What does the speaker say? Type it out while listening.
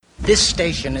This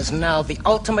station is now the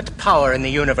ultimate power in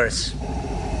the universe.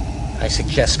 I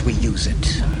suggest we use it.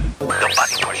 The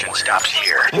button pushing stops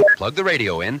here. Plug the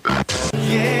radio in.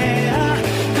 Yeah,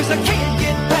 'cause I can't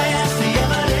get past the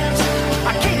evidence.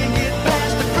 I can't get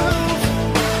past the proof.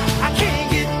 I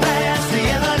can't get past the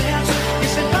evidence.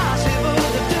 It's impossible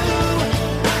to do.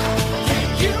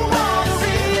 You are the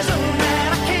reason that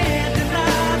I can't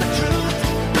deny the truth.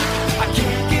 I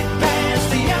can't get past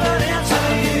the evidence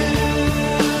of you.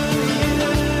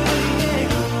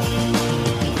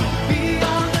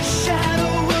 Beyond the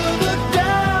shadow of the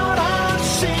doubt, I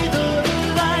see the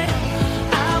light.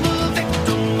 I'm a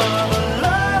victim of a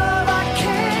love I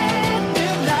can't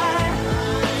deny.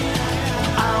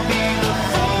 I'll be the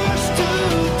first to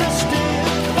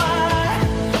testify,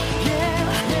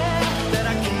 that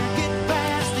I can't get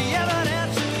past the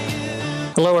evidence of you.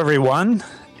 Hello, everyone.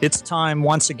 It's time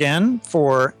once again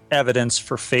for Evidence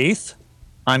for Faith.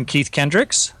 I'm Keith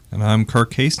Kendricks, And I'm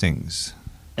Kirk Hastings.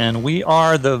 and we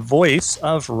are the voice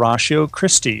of Ratio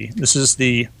Christi. This is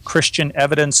the Christian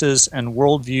Evidences and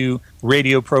Worldview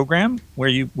radio program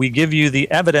where we give you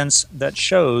the evidence that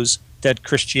shows that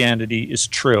Christianity is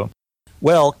true.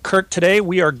 Well, Kirk, today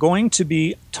we are going to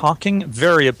be talking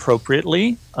very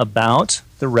appropriately about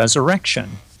the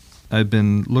resurrection. I've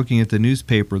been looking at the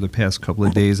newspaper the past couple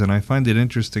of days, and I find it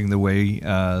interesting the way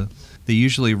they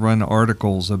usually run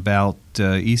articles about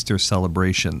Easter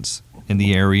celebrations in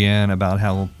the area and about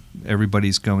how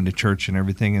everybody's going to church and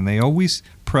everything, and they always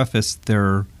preface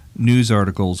their news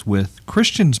articles with,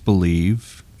 Christians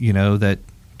believe, that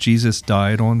Jesus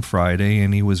died on Friday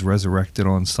and he was resurrected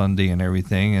on Sunday and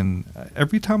everything. And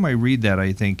every time I read that,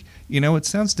 I think, it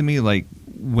sounds to me like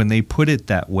when they put it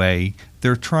that way,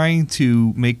 they're trying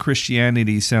to make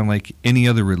Christianity sound like any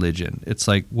other religion. It's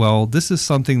like, well, this is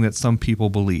something that some people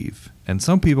believe, and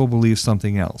some people believe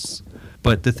something else.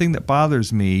 But the thing that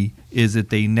bothers me is that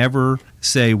they never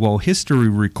say, well, history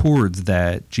records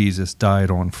that Jesus died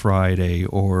on Friday,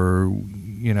 or,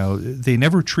 they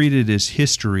never treat it as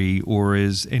history or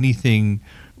as anything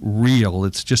real.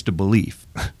 It's just a belief.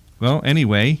 Well,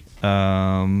 anyway,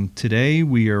 today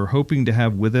we are hoping to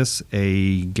have with us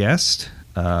a guest.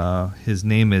 His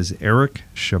name is Eric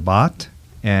Shabbat,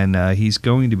 and he's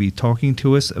going to be talking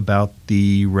to us about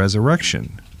the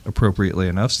resurrection, appropriately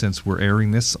enough, since we're airing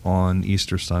this on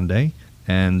Easter Sunday.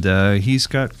 And he's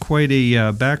got quite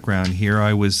a background here.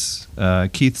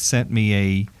 Keith sent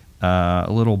me a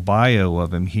little bio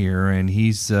of him here, and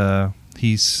he's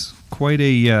quite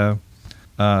a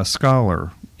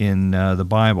scholar in the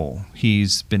Bible.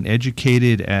 He's been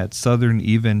educated at Southern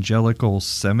Evangelical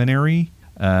Seminary.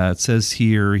 It says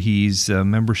here he's a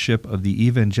membership of the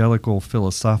Evangelical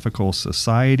Philosophical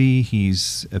Society.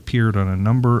 He's appeared on a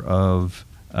number of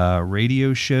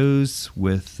radio shows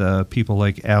with people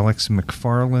like Alex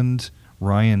McFarland,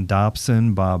 Ryan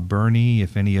Dobson, Bob Burney,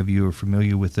 if any of you are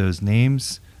familiar with those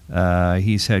names.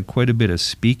 He's had quite a bit of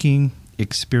speaking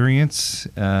experience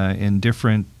in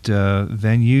different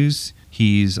venues.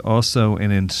 He's also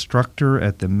an instructor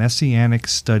at the Messianic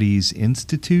Studies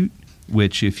Institute,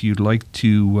 which if you'd like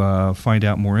to find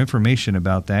out more information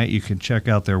about that, you can check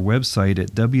out their website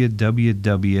at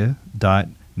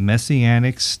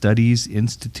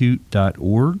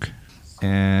www.messianicstudiesinstitute.org.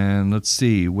 And let's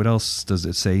see, what else does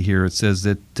it say here? It says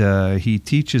that he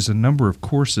teaches a number of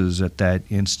courses at that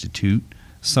institute.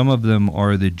 Some of them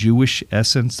are the Jewish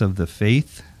essence of the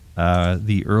faith,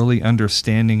 the early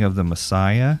understanding of the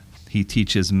Messiah. He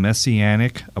teaches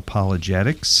messianic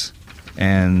apologetics,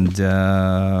 and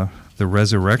the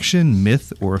resurrection,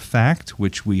 myth or fact,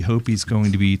 which we hope he's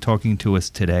going to be talking to us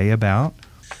today about.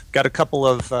 Got a couple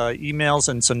of emails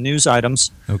and some news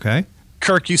items. Okay.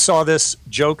 Kirk, you saw this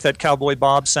joke that Cowboy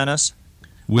Bob sent us?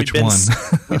 Which one?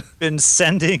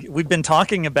 We've been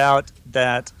talking about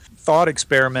that thought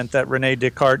experiment that Rene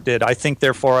Descartes did. I think,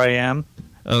 therefore I am.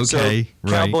 Okay, so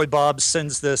right. Cowboy Bob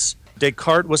sends this.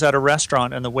 Descartes was at a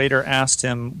restaurant and the waiter asked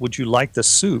him, "Would you like the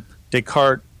soup?"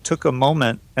 Descartes took a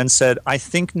moment and said, "I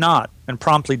think not," and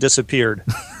promptly disappeared.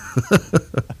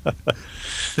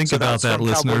 Think about that,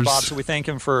 listeners. Cowboy Bob, so we thank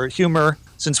him for humor,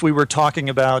 since we were talking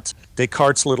about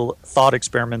Descartes' little thought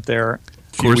experiment there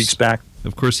a few weeks back.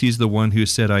 Of course, he's the one who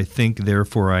said, "I think,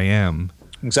 therefore I am."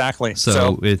 Exactly.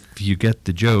 So if you get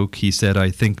the joke, he said,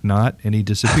 "I think not," and he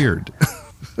disappeared.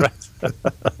 Right.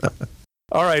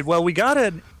 All right. Well, we got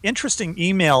an interesting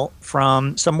email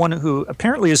from someone who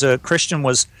apparently is a Christian.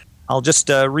 I'll just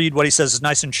read what he says. It's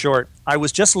nice and short. "I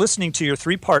was just listening to your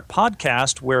 3-part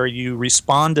podcast where you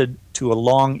responded to a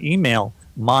long email.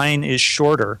 Mine is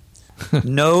shorter.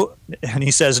 No," and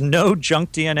he says, "no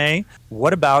junk DNA.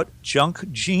 What about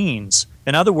junk genes?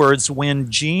 In other words,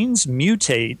 when genes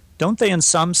mutate, don't they in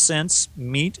some sense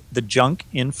meet the junk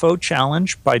info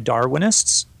challenge by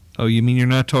Darwinists? Oh, you mean you're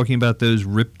not talking about those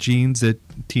ripped jeans that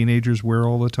teenagers wear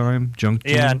all the time? Junk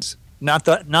Yeah, jeans? not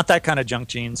that kind of junk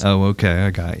jeans. Oh, okay. I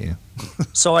got you.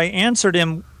 So I answered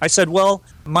him. I said, well,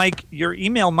 Mike, your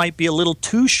email might be a little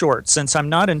too short since I'm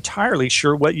not entirely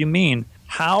sure what you mean.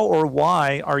 How or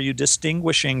why are you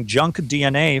distinguishing junk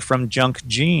DNA from junk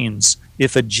genes?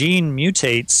 If a gene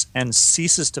mutates and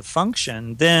ceases to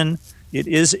function, then it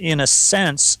is in a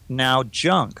sense now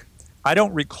junk. I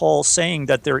don't recall saying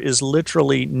that there is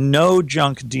literally no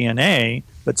junk DNA,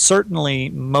 but certainly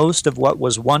most of what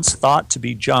was once thought to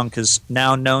be junk is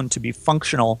now known to be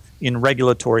functional in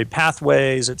regulatory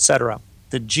pathways, etc.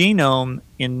 The genome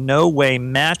in no way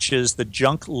matches the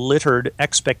junk-littered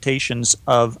expectations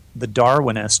of the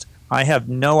Darwinist. I have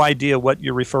no idea what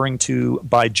you're referring to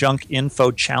by junk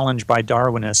info challenge by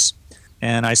Darwinists.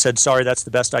 And I said, sorry, that's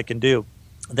the best I can do.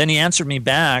 Then he answered me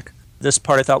back. This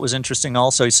part I thought was interesting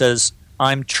also. He says,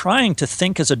 I'm trying to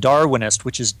think as a Darwinist,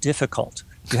 which is difficult.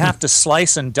 You have to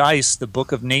slice and dice the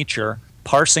book of nature,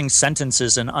 parsing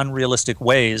sentences in unrealistic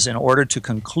ways in order to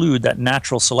conclude that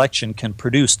natural selection can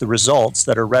produce the results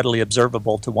that are readily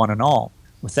observable to one and all.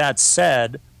 With that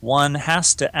said, one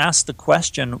has to ask the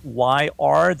question, why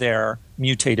are there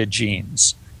mutated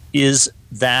genes? Is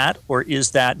that or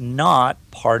is that not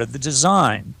part of the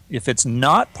design? If it's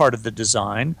not part of the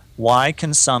design, why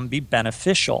can some be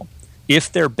beneficial?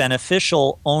 If they're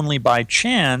beneficial only by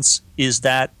chance, is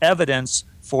that evidence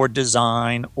for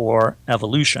design or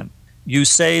evolution? You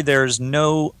say there's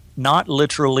not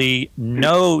literally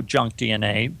no junk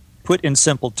DNA. Put in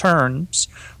simple terms,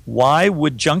 why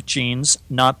would junk genes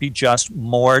not be just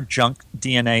more junk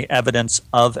DNA evidence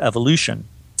of evolution?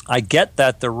 I get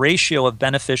that the ratio of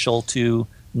beneficial to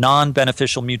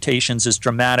non-beneficial mutations is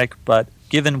dramatic, but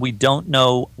given we don't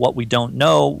know what we don't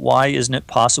know, why isn't it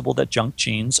possible that junk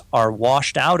genes are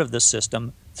washed out of the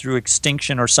system through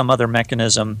extinction or some other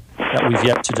mechanism that we've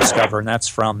yet to discover? And that's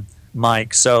from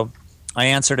Mike. So I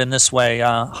answered in this way.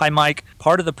 Hi, Mike.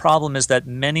 Part of the problem is that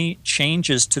many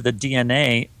changes to the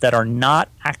DNA that are not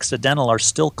accidental are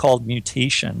still called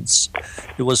mutations.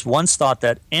 It was once thought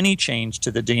that any change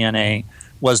to the DNA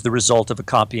was the result of a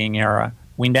copying error.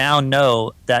 We now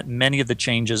know that many of the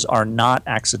changes are not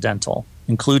accidental,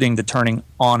 including the turning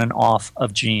on and off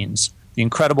of genes. The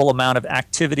incredible amount of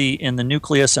activity in the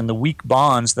nucleus and the weak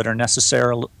bonds that are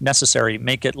necessary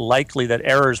make it likely that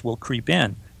errors will creep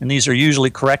in. And these are usually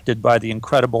corrected by the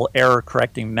incredible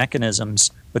error-correcting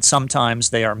mechanisms, but sometimes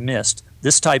they are missed.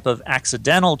 This type of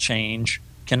accidental change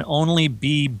can only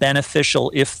be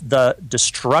beneficial if the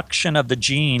destruction of the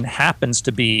gene happens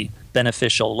to be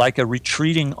beneficial, like a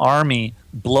retreating army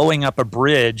blowing up a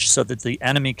bridge so that the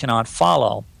enemy cannot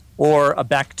follow, or a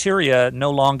bacteria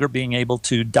no longer being able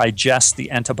to digest the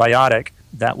antibiotic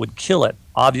that would kill it.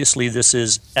 Obviously, this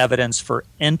is evidence for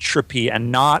entropy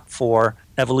and not for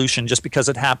evolution. Just because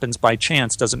it happens by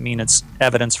chance doesn't mean it's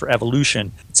evidence for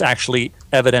evolution. It's actually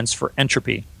evidence for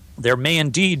entropy. There may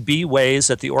indeed be ways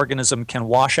that the organism can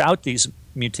wash out these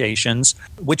mutations,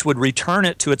 which would return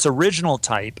it to its original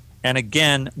type. And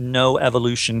again, no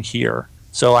evolution here.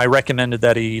 So I recommended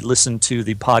that he listen to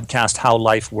the podcast How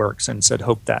Life Works and said,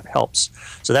 hope that helps.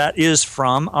 So that is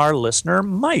from our listener,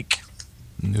 Mike.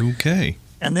 Okay.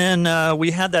 And then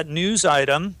we had that news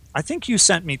item. I think you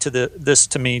sent me to this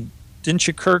to me, didn't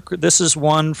you, Kirk? This is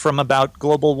one from about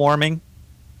global warming.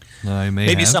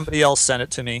 Maybe have. somebody else sent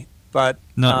it to me, but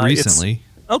Not recently.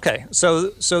 Okay, so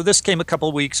this came a couple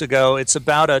of weeks ago. It's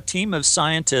about a team of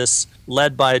scientists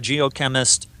led by a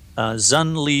geochemist,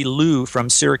 Zunli Liu from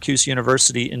Syracuse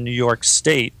University in New York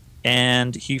State.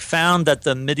 And he found that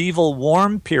the medieval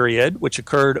warm period, which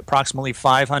occurred approximately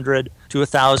 500 to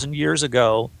 1,000 years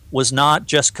ago, was not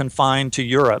just confined to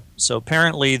Europe. So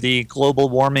apparently the global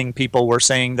warming people were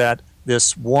saying that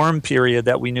this warm period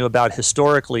that we knew about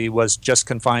historically was just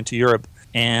confined to Europe.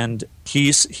 And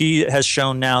he has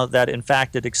shown now that, in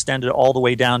fact, it extended all the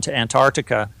way down to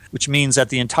Antarctica, which means that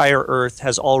the entire Earth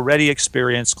has already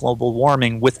experienced global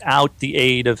warming without the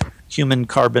aid of human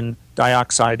carbon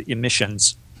dioxide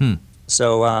emissions.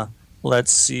 So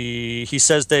let's see. It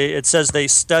says they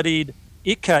studied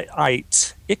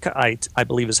Icaite, I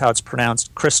believe is how it's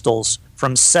pronounced, crystals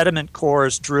from sediment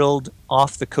cores drilled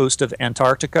off the coast of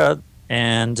Antarctica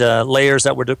and layers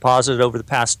that were deposited over the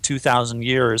past 2,000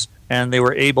 years. And they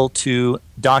were able to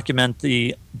document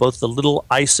both the Little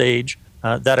Ice Age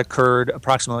that occurred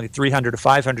approximately 300 to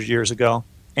 500 years ago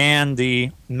and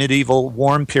the medieval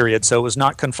warm period. So it was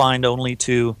not confined only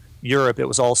to Europe. It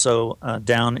was also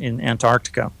down in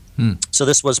Antarctica. So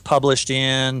this was published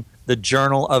in the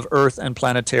Journal of Earth and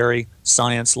Planetary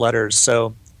Science Letters.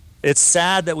 So It's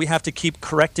sad that we have to keep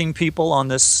correcting people on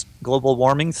this global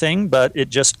warming thing, but it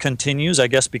just continues, I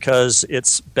guess, because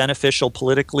it's beneficial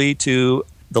politically to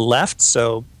the left,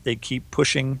 so they keep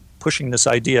pushing this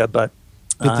idea, but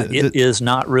it is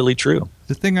not really true.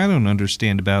 The thing I don't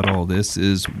understand about all this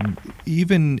is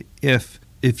even if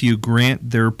you grant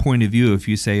their point of view, if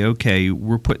you say, okay,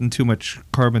 we're putting too much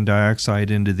carbon dioxide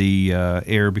into the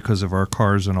air because of our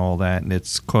cars and all that, and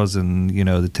it's causing,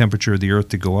 the temperature of the earth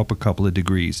to go up a couple of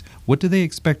degrees, what do they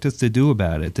expect us to do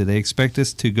about it? Do they expect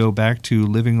us to go back to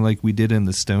living like we did in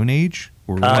the Stone Age?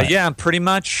 Or what? Yeah, pretty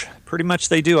much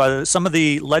they do. Some of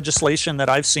the legislation that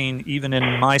I've seen, even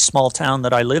in my small town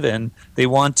that I live in, they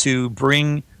want to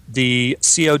bring the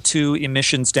CO2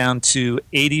 emissions down to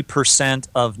 80%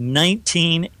 of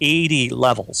 1980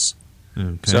 levels.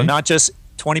 Okay. So not just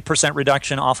 20%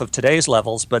 reduction off of today's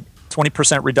levels, but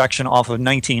 20% reduction off of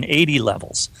 1980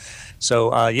 levels. So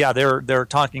they're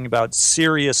talking about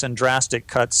serious and drastic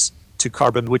cuts to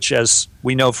carbon, which, as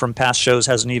we know from past shows,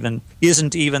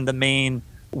 isn't even the main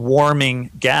warming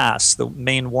gas. The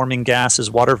main warming gas is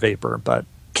water vapor, but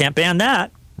can't ban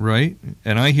that. Right.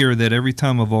 And I hear that every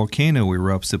time a volcano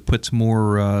erupts, it puts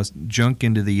more junk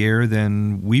into the air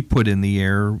than we put in the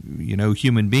air,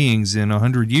 human beings, in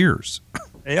 100 years.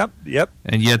 Yep.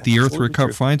 And yet the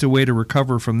Earth finds a way to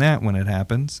recover from that when it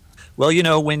happens.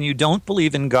 Well, when you don't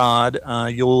believe in God,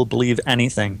 you'll believe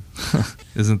anything.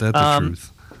 Isn't that the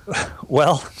truth?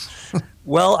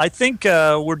 Well, I think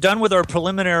we're done with our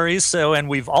preliminaries, and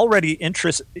we've already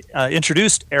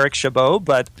introduced Eric Chabot,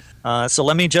 but so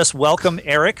let me just welcome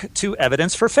Eric to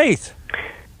Evidence for Faith.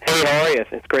 Hey, how are you?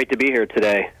 It's great to be here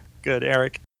today. Good,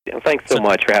 Eric. Thanks so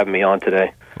much for having me on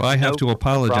today. Well, I have to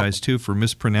apologize, too, for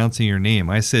mispronouncing your name.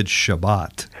 I said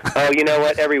Shabbat. Oh, you know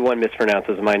what? Everyone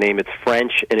mispronounces my name. It's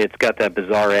French, and it's got that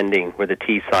bizarre ending where the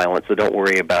T's silent, so don't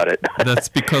worry about it. That's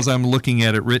because I'm looking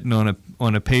at it written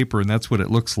on a paper, and that's what it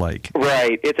looks like.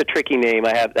 Right. It's a tricky name.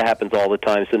 That happens all the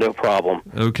time, so no problem.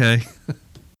 Okay.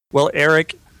 Well,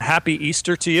 Eric, happy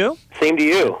Easter to you. Same to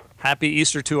you. Happy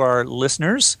Easter to our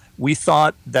listeners. We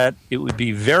thought that it would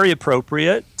be very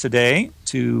appropriate today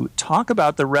to talk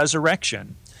about the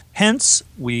resurrection. Hence,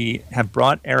 we have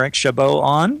brought Eric Chabot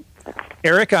on.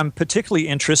 Eric, I'm particularly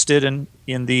interested in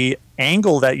the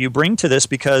angle that you bring to this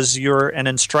because you're an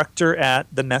instructor at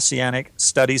the Messianic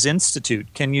Studies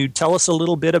Institute. Can you tell us a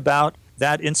little bit about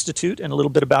that institute and a little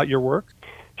bit about your work?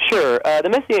 Sure. The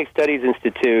Messianic Studies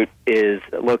Institute is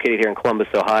located here in Columbus,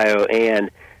 Ohio, and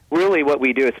really what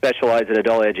we do is specialize in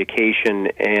adult education,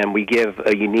 and we give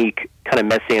a unique kind of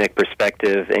Messianic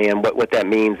perspective. And what that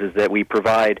means is that we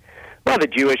provide a lot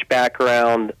of the Jewish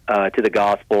background to the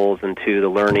Gospels and to the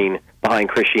learning behind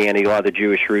Christianity, a lot of the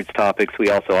Jewish roots topics.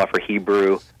 We also offer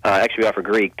Hebrew. Actually, we offer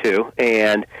Greek, too.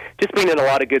 And just bring in a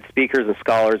lot of good speakers and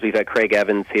scholars. We've had Craig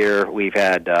Evans here. We've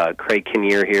had Craig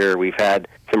Kinnear here. We've had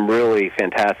some really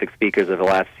fantastic speakers over the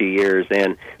last few years.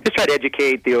 And just try to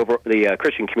educate the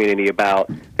Christian community about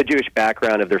the Jewish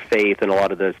background of their faith and a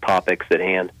lot of those topics at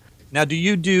hand. Now,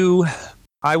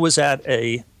 I was at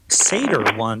a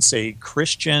Seder once, a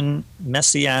Christian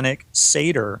Messianic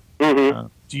Seder. Mm-hmm.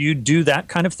 Do you do that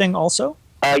kind of thing also?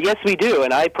 Yes, we do,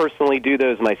 and I personally do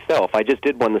those myself. I just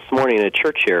did one this morning in a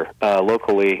church here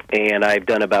locally, and I've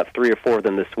done about 3 or 4 of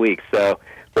them this week. So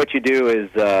what you do is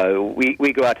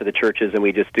we go out to the churches and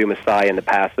we just do Messiah and the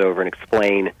Passover and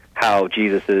explain how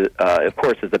Jesus, of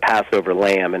course, is the Passover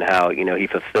lamb and how he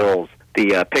fulfills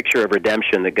the picture of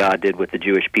redemption that God did with the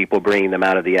Jewish people, bringing them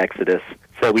out of the Exodus.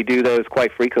 So we do those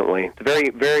quite frequently. It's a very,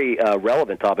 very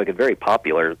relevant topic and very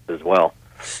popular as well.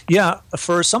 Yeah,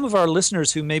 for some of our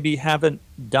listeners who maybe haven't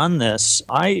done this,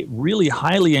 I really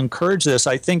highly encourage this.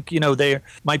 I think, they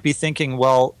might be thinking,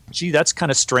 well, gee, that's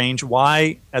kind of strange.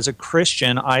 Why, as a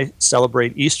Christian, I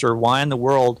celebrate Easter? Why in the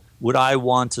world would I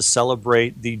want to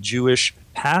celebrate the Jewish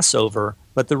Passover?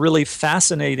 But the really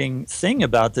fascinating thing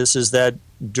about this is that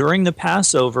during the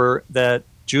Passover that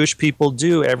Jewish people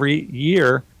do every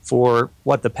year for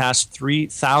the past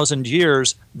 3,000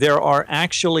 years, there are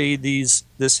actually this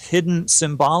hidden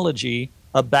symbology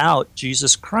about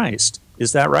Jesus Christ.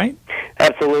 Is that right?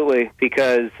 Absolutely,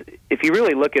 because if you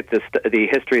really look at the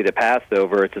history of the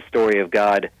Passover, it's a story of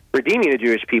God redeeming the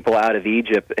Jewish people out of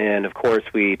Egypt. And, of course,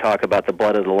 we talk about the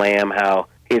blood of the Lamb, how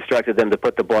he instructed them to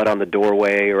put the blood on the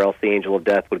doorway or else the angel of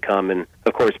death would come and,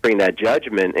 of course, bring that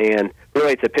judgment. And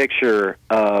really it's a picture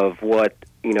of what,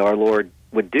 our Lord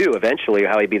would do eventually,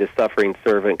 how he'd be the suffering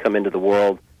servant, come into the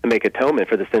world to make atonement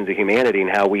for the sins of humanity, and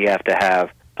how we have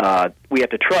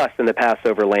to trust in the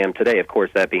Passover lamb today, of course,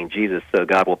 that being Jesus, so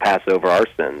God will pass over our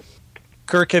sins.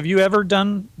 Kirk, have you ever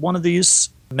done one of these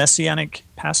Messianic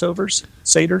Passovers,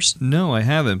 Seders? No, I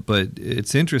haven't, but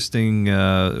it's interesting.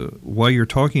 While you're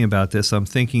talking about this, I'm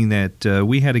thinking that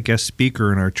we had a guest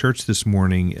speaker in our church this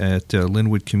morning at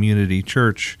Linwood Community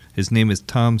Church. His name is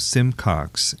Tom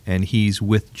Simcox, and he's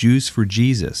with Jews for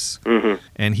Jesus. Mm-hmm.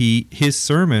 And his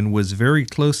sermon was very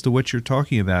close to what you're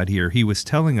talking about here. He was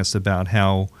telling us about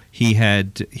how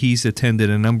he's attended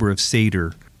a number of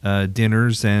Seder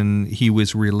dinners, and he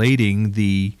was relating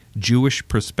the Jewish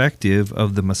perspective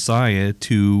of the Messiah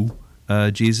to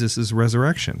Jesus'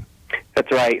 resurrection.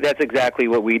 That's right. That's exactly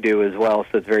what we do as well,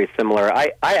 so it's very similar.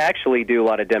 I actually do a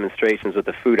lot of demonstrations with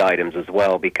the food items as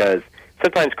well, because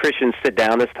sometimes Christians sit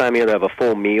down this time of year, they'll have a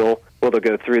full meal. Well, they'll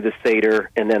go through the Seder,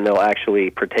 and then they'll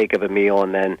actually partake of a meal,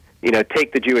 and then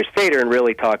take the Jewish Seder and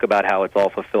really talk about how it's all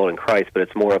fulfilled in Christ, but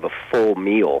it's more of a full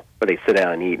meal where they sit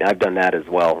down and eat. And I've done that as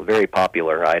well. Very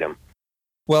popular item.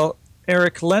 Well,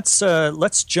 Eric, let's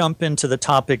jump into the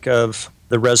topic of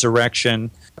the resurrection.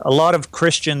 A lot of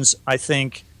Christians, I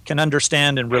think, can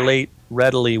understand and relate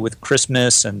readily with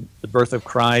Christmas and the birth of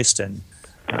Christ, and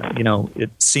it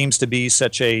seems to be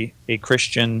such a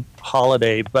Christian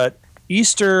holiday. But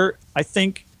Easter, I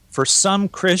think, for some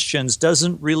Christians,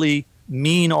 doesn't really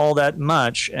mean all that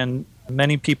much, and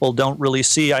many people don't really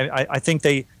see. I think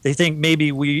they think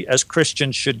maybe we as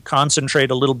Christians should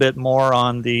concentrate a little bit more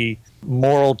on the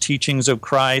moral teachings of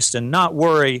Christ and not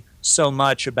worry so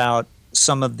much about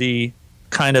some of the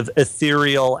kind of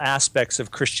ethereal aspects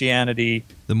of Christianity.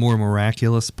 The more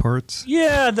miraculous parts?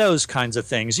 Yeah, those kinds of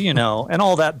things, and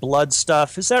all that blood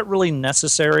stuff. Is that really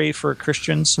necessary for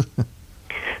Christians?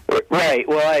 Right.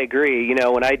 Well, I agree.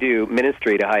 When I do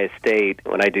ministry to Ohio State,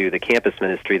 when I do the campus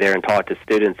ministry there and talk to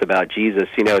students about Jesus,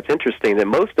 it's interesting that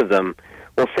most of them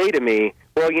will say to me,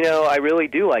 well, I really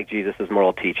do like Jesus'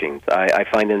 moral teachings. I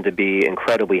find them to be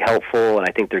incredibly helpful, and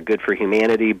I think they're good for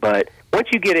humanity. But once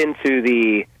you get into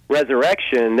the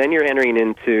resurrection, then you're entering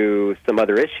into some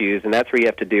other issues, and that's where you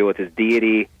have to deal with his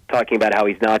deity, talking about how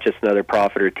he's not just another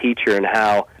prophet or teacher, and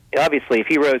how obviously, if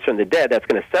he rose from the dead, that's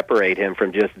going to separate him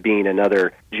from just being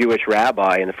another Jewish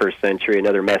rabbi in the first century,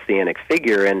 another messianic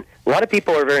figure. And a lot of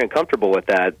people are very uncomfortable with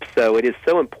that. So it is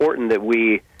so important that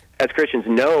we, as Christians,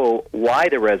 know why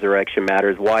the resurrection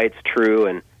matters, why it's true,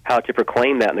 and how to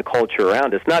proclaim that in the culture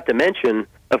around us. Not to mention,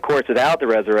 of course, without the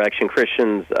resurrection,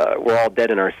 Christians were all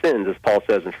dead in our sins, as Paul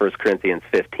says in 1 Corinthians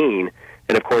 15.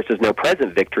 And, of course, there's no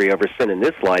present victory over sin in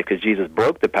this life because Jesus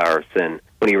broke the power of sin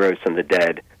when he rose from the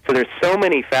dead. So there's so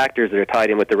many factors that are tied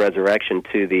in with the resurrection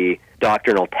to the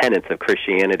doctrinal tenets of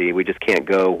Christianity we just can't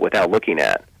go without looking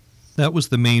at. That was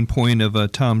the main point of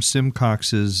Tom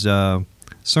Simcox's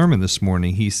sermon this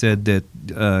morning. He said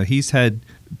that he's had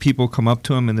people come up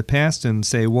to him in the past and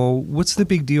say, well, what's the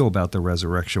big deal about the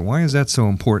resurrection? Why is that so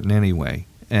important anyway?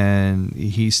 And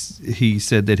he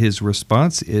said that his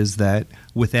response is that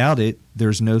without it,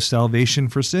 there's no salvation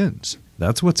for sins.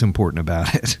 That's what's important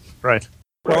about it. Right.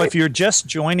 Well, if you're just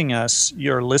joining us,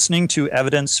 you're listening to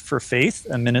Evidence for Faith,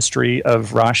 a ministry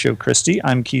of Ratio Christi.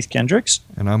 I'm Keith Kendricks.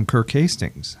 And I'm Kirk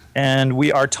Hastings. And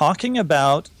we are talking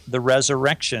about the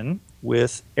resurrection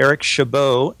with Eric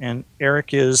Chabot. And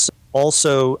Eric is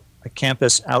also a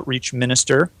campus outreach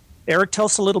minister. Eric, tell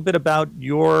us a little bit about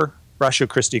your Ratio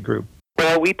Christi group.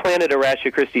 Well, we planted a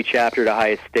Ratio Christi chapter at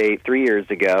Ohio State 3 years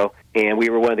ago, and we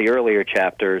were one of the earlier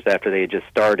chapters after they had just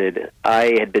started.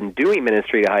 I had been doing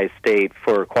ministry at Ohio State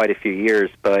for quite a few years,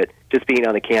 but just being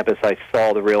on the campus, I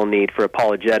saw the real need for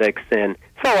apologetics and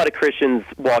saw a lot of Christians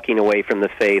walking away from the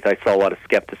faith. I saw a lot of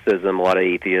skepticism, a lot of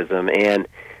atheism, and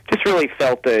just really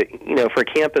felt that, for a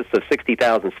campus of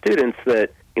 60,000 students,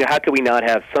 that, how could we not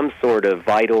have some sort of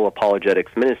vital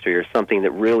apologetics ministry or something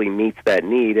that really meets that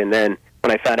need? And then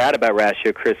when I found out about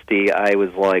Ratio Christi, I was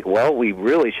like, well, we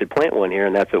really should plant one here,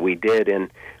 and that's what we did.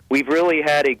 And we've really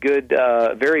had a good,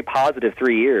 very positive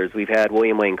 3 years. We've had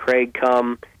William Lane Craig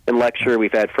come and lecture.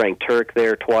 We've had Frank Turk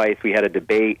there twice. We had a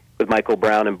debate with Michael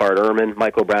Brown and Bart Ehrman.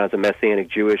 Michael Brown is a Messianic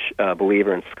Jewish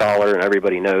believer and scholar, and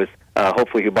everybody knows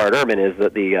hopefully who Bart Ehrman is,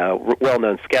 the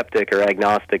well-known skeptic or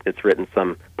agnostic that's written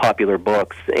some popular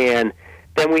books. And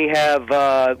then we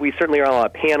have, we certainly are on a lot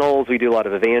of panels. We do a lot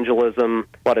of evangelism,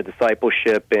 a lot of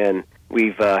discipleship, and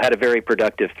we've had a very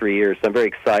productive 3 years. So I'm very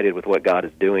excited with what God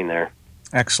is doing there.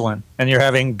 Excellent. And you're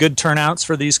having good turnouts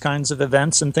for these kinds of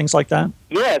events and things like that?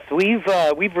 Yes, we've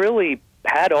really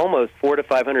had almost 400 to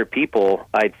 500 people,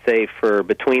 I'd say, for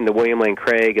between the William Lane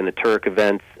Craig and the Turk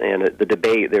events and the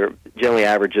debate. There generally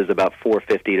averages about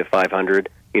 450 to 500,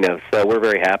 so we're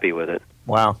very happy with it.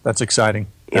 Wow, that's exciting.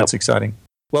 That's exciting.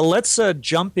 Well, let's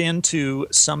jump into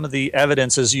some of the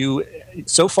evidence.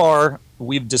 So far,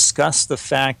 we've discussed the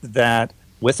fact that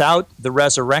without the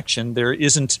resurrection, there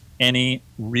isn't any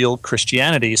real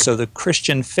Christianity. So the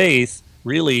Christian faith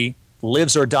really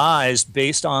lives or dies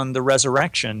based on the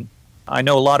resurrection. I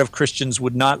know a lot of Christians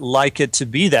would not like it to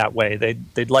be that way.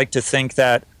 They'd like to think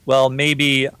that, well,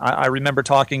 maybe, I remember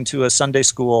talking to a Sunday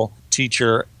school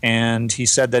teacher, and he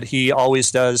said that he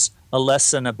always does a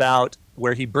lesson about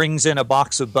where he brings in a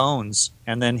box of bones,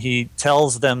 and then he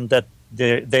tells them that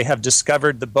they have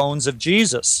discovered the bones of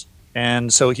Jesus.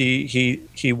 And so he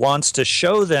wants to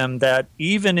show them that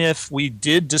even if we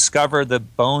did discover the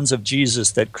bones of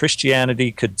Jesus, that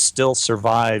Christianity could still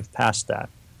survive past that.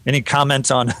 Any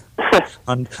comment on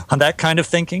that kind of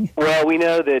thinking? Well, we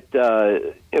know that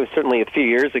it was certainly a few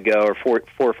years ago, or four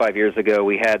or 5 years ago,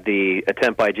 we had the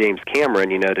attempt by James Cameron,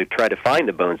 to try to find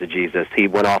the bones of Jesus. He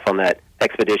went off on that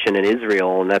expedition in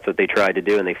Israel, and that's what they tried to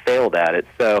do, and they failed at it.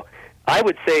 So I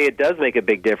would say it does make a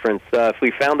big difference. If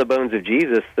we found the bones of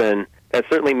Jesus, then that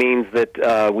certainly means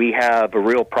that we have a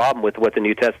real problem with what the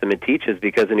New Testament teaches,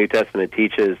 because the New Testament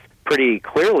teaches pretty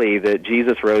clearly that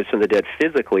Jesus rose from the dead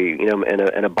physically,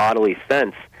 in a bodily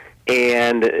sense.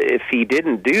 And if he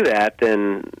didn't do that,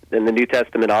 then the New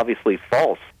Testament obviously is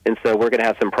false. And so we're going to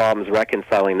have some problems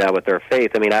reconciling that with our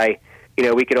faith. I mean,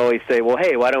 we could always say, well,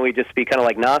 hey, why don't we just be kind of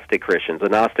like Gnostic Christians? The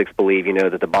Gnostics believe,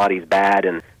 that the body's bad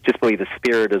and just believe the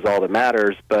spirit is all that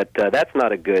matters, but that's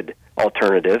not a good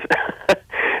alternative.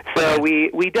 So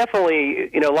we definitely,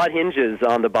 a lot hinges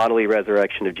on the bodily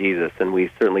resurrection of Jesus, and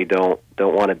we certainly don't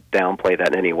want to downplay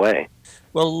that in any way.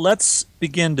 Well, let's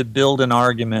begin to build an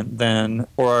argument then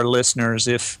for our listeners.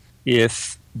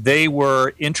 If they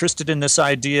were interested in this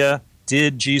idea,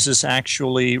 did Jesus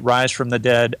actually rise from the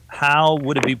dead? How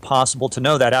would it be possible to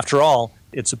know that? After all,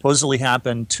 it supposedly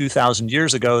happened 2,000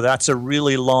 years ago. That's a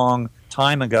really long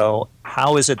time ago.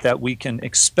 How is it that we can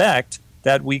expect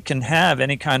that we can have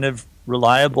any kind of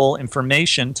reliable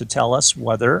information to tell us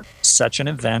whether such an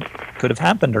event could have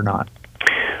happened or not?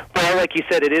 Well, like you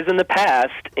said, it is in the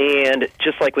past, and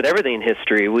just like with everything in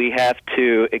history, we have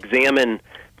to examine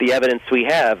the evidence we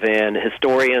have, and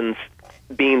historians,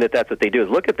 being that that's what they do, is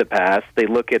look at the past, they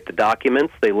look at the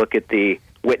documents, they look at the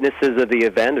witnesses of the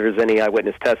event, if there's any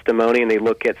eyewitness testimony, and they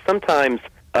look at sometimes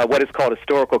what is called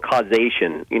historical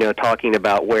causation, talking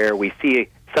about where we see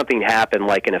something happen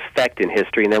like an effect in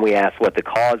history, and then we ask what the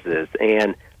cause is.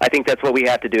 And I think that's what we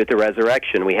have to do at the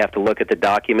resurrection. We have to look at the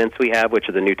documents we have, which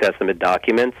are the New Testament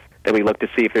documents. Then we look to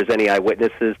see if there's any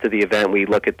eyewitnesses to the event. We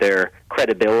look at their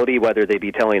credibility, whether they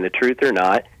be telling the truth or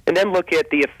not. And then look at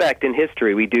the effect in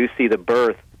history. We do see the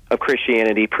birth of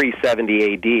Christianity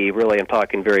pre-70 AD. Really, I'm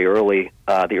talking very early,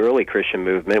 the early Christian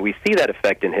movement. We see that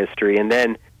effect in history, and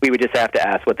then we would just have to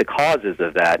ask what the cause is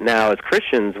of that. Now, as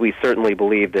Christians, we certainly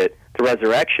believe that the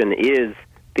resurrection is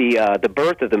the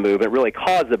birth of the movement, really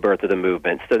caused the birth of the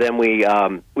movement. So then we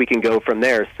can go from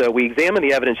there. So we examine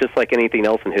the evidence just like anything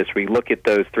else in history. Look at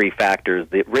those three factors: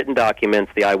 the written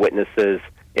documents, the eyewitnesses,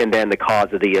 and then the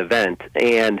cause of the event.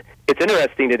 And it's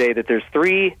interesting today that there's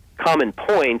three common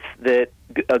points that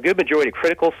a good majority of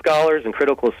critical scholars and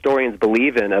critical historians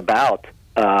believe in about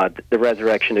the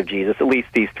resurrection of Jesus. At least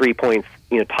these 3 points,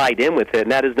 tied in with it.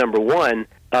 And that is, number one,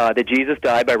 that Jesus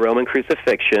died by Roman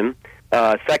crucifixion.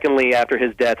 Secondly, after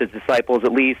his death, his disciples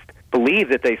at least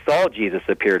believed that they saw Jesus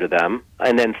appear to them.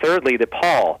 And then thirdly, that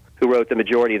Paul, who wrote the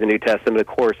majority of the New Testament, of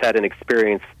course, had an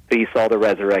experience that he saw the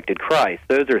resurrected Christ.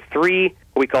 Those are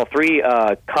what we call three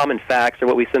common facts, or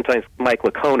what we sometimes, Mike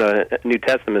Lacona, a New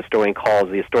Testament historian, calls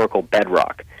the historical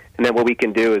bedrock. And then what we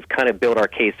can do is kind of build our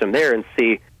case from there and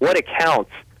see what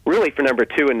accounts really for number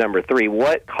two and number three,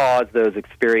 what caused those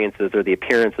experiences or the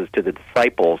appearances to the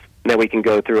disciples. And then we can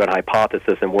go through an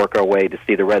hypothesis and work our way to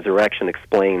see the resurrection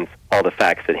explains all the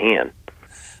facts at hand.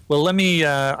 Well, let me,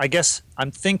 I guess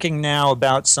I'm thinking now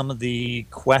about some of the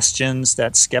questions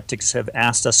that skeptics have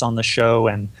asked us on the show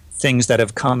and things that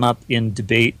have come up in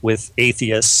debate with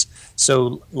atheists.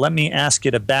 So let me ask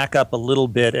you to back up a little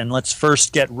bit, and let's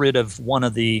first get rid of one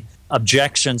of the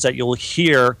objections that you'll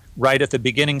hear right at the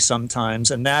beginning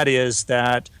sometimes, and that is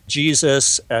that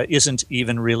Jesus isn't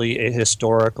even really a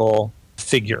historical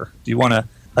figure. Do you want to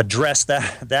address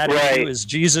that Right. issue? Is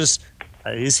Jesus,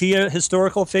 is he a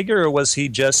historical figure, or was he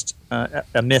just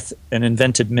a myth, an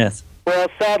invented myth? Well,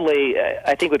 sadly,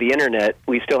 I think with the Internet,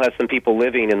 we still have some people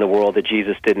living in the world that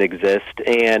Jesus didn't exist,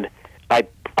 and I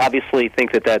obviously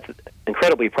think that that's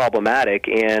incredibly problematic,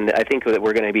 and I think that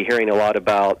we're going to be hearing a lot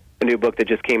about a new book that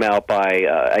just came out by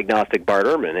agnostic Bart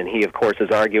Ehrman, and he, of course, is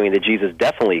arguing that Jesus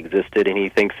definitely existed, and he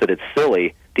thinks that it's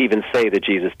silly to even say that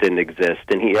Jesus didn't exist.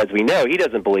 And he, as we know, he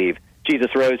doesn't believe Jesus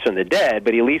rose from the dead,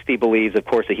 but at least he believes, of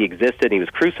course, that he existed and he was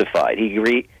crucified.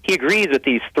 He agrees with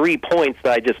these 3 points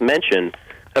that I just mentioned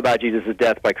about Jesus'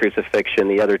 death by crucifixion,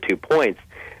 the other 2 points.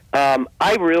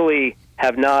 I really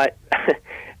have not.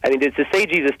 I mean, to say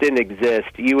Jesus didn't exist,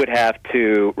 you would have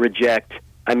to reject,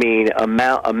 a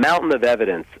mountain of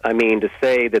evidence. I mean, to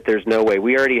say that there's no way.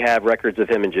 We already have records of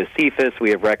him in Josephus.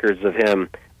 We have records of him,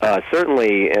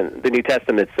 certainly, and the New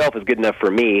Testament itself is good enough for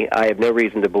me. I have no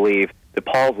reason to believe that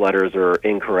Paul's letters are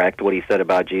incorrect, what he said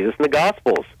about Jesus, and the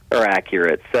Gospels are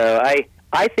accurate. So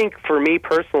I think for me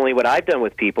personally, what I've done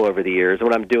with people over the years, and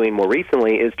what I'm doing more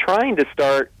recently, is trying to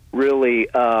start really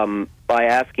by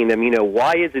asking them,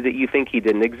 why is it that you think he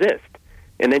didn't exist?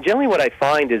 And then generally what I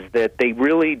find is that they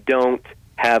really don't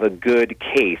have a good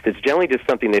case. It's generally just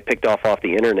something they picked off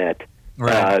the internet,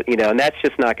 Right. and that's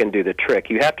just not going to do the trick.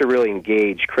 You have to really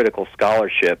engage critical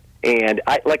scholarship. And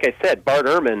like I said, Bart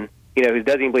Ehrman, who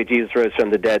doesn't even believe Jesus rose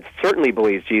from the dead, certainly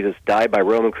believes Jesus died by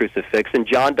Roman crucifixion.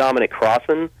 John Dominic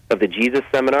Crossan of the Jesus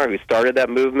Seminar, who started that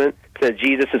movement, says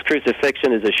Jesus'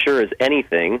 crucifixion is as sure as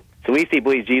anything. So at least he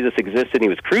believes Jesus existed and he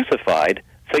was crucified.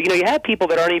 So, you have people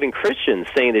that aren't even Christians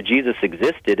saying that Jesus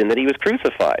existed and that he was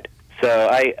crucified. So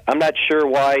I'm not sure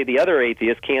why the other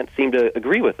atheists can't seem to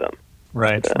agree with them.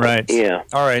 Right. Yeah.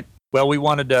 All right. Well, we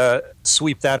wanted to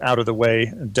sweep that out of the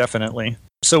way, definitely.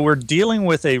 So we're dealing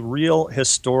with a real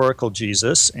historical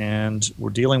Jesus, and we're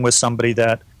dealing with somebody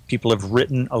that people have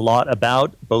written a lot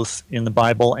about, both in the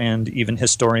Bible and even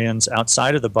historians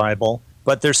outside of the Bible.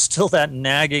 But there's still that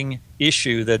nagging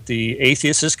issue that the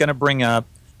atheist is going to bring up.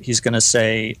 He's going to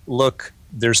say, look,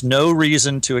 there's no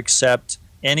reason to accept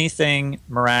anything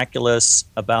miraculous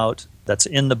about that's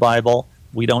in the Bible.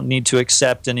 We don't need to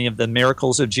accept any of the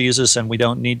miracles of Jesus, and we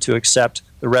don't need to accept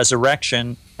the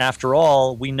resurrection. After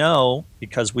all, we know,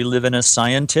 because we live in a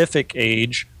scientific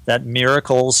age, that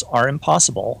miracles are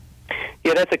impossible.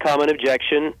 Yeah, that's a common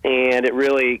objection, and it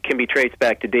really can be traced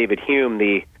back to David Hume,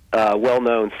 the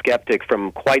well-known skeptic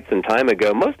from quite some time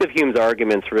ago. Most of Hume's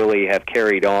arguments really have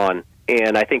carried on,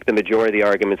 and I think the majority of the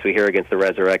arguments we hear against the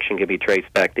resurrection can be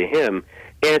traced back to him.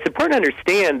 And it's important to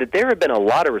understand that there have been a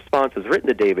lot of responses written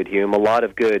to David Hume, a lot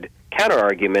of good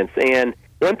counter-arguments. And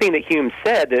one thing that Hume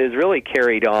said that has really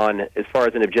carried on as far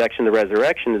as an objection to the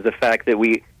resurrection is the fact that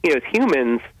we, as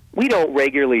humans, we don't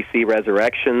regularly see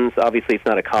resurrections. Obviously, it's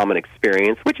not a common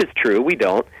experience, which is true. We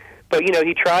don't. But,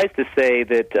 he tries to say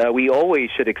that we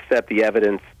always should accept the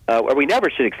evidence, or we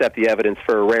never should accept the evidence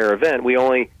for a rare event. We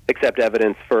only accept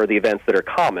evidence for the events that are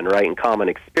common, right, and common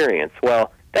experience.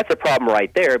 Well, that's a problem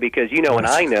right there because and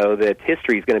I know that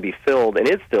history is going to be filled and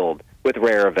is filled with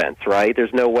rare events, right?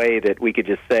 There's no way that we could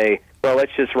just say, well,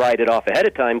 let's just write it off ahead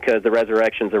of time because the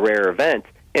resurrection's a rare event.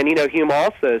 And, Hume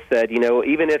also said,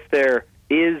 even if there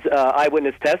is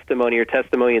eyewitness testimony or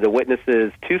testimony of the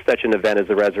witnesses to such an event as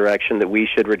the resurrection, that we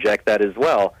should reject that as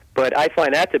well. But I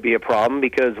find that to be a problem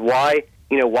because why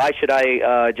should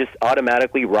I just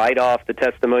automatically write off the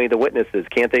testimony of the witnesses?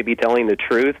 Can't they be telling the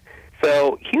truth?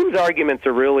 So Hume's arguments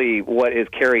are really what is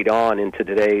carried on into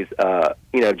today's,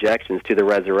 objections to the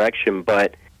resurrection.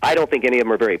 But I don't think any of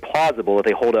them are very plausible if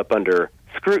they hold up under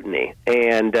scrutiny.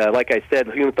 And like I said,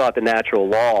 Hume thought the natural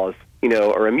laws,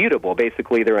 are immutable.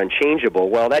 Basically, they're unchangeable.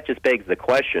 Well, that just begs the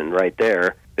question right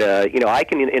there. I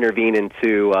can intervene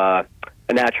into a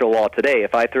natural law today.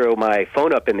 If I throw my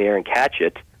phone up in the air and catch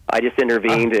it, I just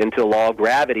intervened into the law of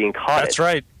gravity and caught it. That's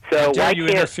right. So why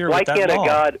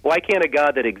can't a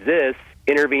God that exists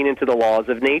intervene into the laws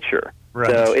of nature? Right.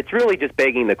 So it's really just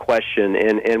begging the question,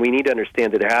 and we need to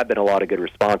understand that there have been a lot of good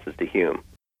responses to Hume.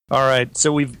 All right,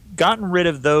 so we've gotten rid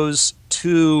of those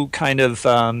two kind of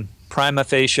prima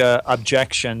facie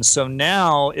objections. So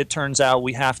now it turns out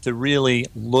we have to really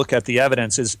look at the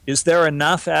evidence. Is there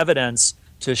enough evidence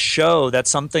to show that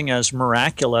something as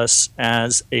miraculous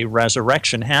as a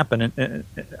resurrection happened? And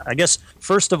I guess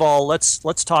first of all, let's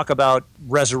talk about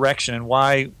resurrection and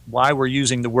why we're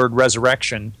using the word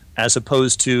resurrection as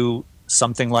opposed to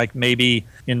something like maybe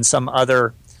in some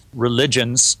other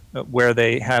religions where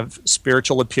they have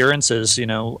spiritual appearances.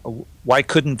 Why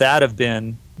couldn't that have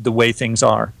been the way things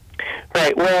are?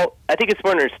 Right. Well, I think it's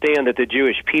important to understand that the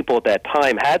Jewish people at that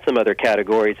time had some other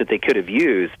categories that they could have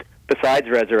used. Besides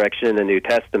resurrection in the New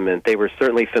Testament, they were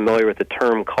certainly familiar with the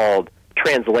term called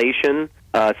translation.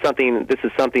 This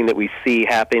is something that we see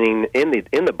happening in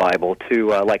the Bible too,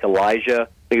 like Elijah,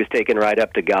 who was taken right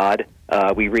up to God.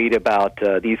 We read about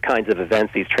these kinds of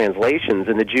events, these translations,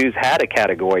 and the Jews had a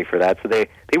category for that, so they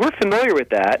were familiar with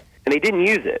that, and they didn't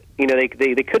use it.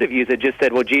 They could have used it, just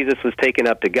said, well, Jesus was taken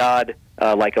up to God,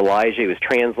 like Elijah, he was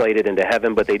translated into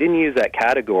heaven, but they didn't use that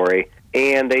category,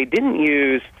 and they didn't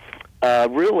use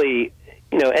really,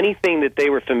 anything that they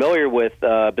were familiar with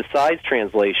besides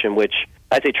translation, which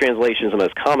I'd say translation is the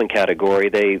most common category.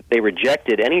 They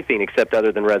rejected anything except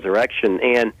other than resurrection.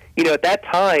 And, at that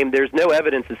time, there's no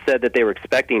evidence that said that they were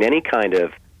expecting any kind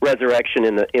of resurrection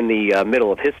in the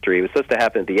middle of history. It was supposed to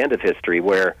happen at the end of history,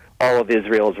 where all of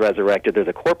Israel is resurrected. There's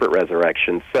a corporate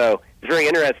resurrection. So it's very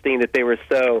interesting that they were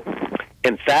so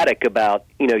emphatic about,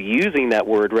 using that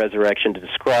word resurrection to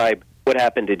describe what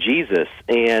happened to Jesus.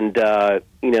 And,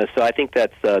 so I think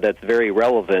that's very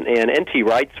relevant. And N.T.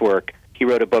 Wright's work, he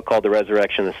wrote a book called The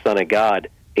Resurrection of the Son of God,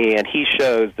 and he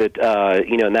shows that,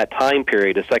 in that time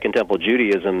period of Second Temple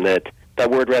Judaism,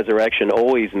 that word resurrection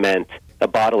always meant a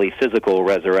bodily, physical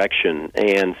resurrection.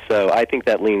 And so I think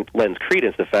that lends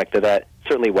credence to the fact that that's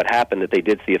certainly what happened, that they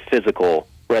did see a physical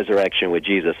resurrection with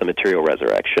Jesus, a material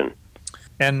resurrection.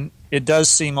 And it does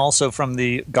seem also from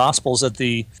the Gospels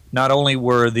that not only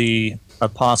were the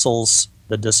apostles,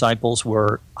 the disciples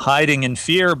were hiding in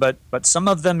fear, but some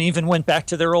of them even went back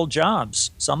to their old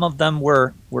jobs. Some of them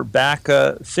were back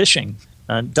fishing.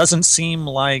 Doesn't seem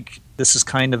like this is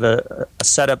kind of a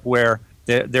setup where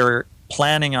they're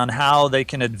planning on how they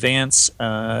can advance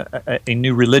a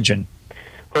new religion.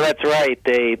 Well, that's right.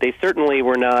 They certainly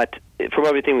were not, from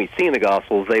everything we see in the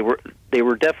Gospels, they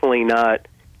were definitely not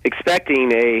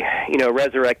expecting a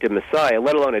resurrected Messiah,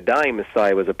 let alone a dying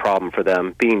Messiah, was a problem for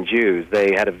them. Being Jews,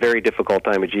 they had a very difficult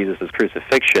time with Jesus'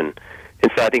 crucifixion,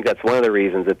 and so I think that's one of the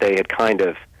reasons that they had kind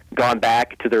of gone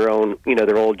back to their own,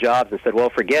 their old jobs and said, well,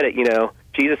 forget it,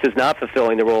 Jesus is not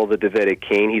fulfilling the role of the Davidic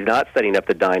king. He's not setting up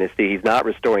the dynasty. He's not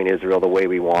restoring Israel the way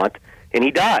we want, and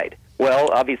he died. Well,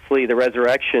 obviously, the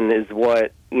resurrection is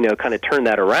what, kind of turned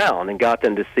that around and got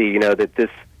them to see, that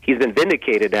he's been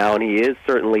vindicated now, and he is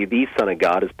certainly the Son of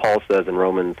God, as Paul says in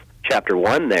Romans chapter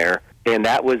 1 there. And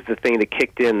that was the thing that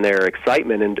kicked in their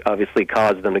excitement and obviously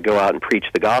caused them to go out and preach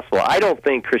the gospel. I don't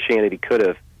think Christianity could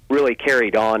have really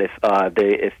carried on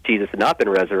if Jesus had not been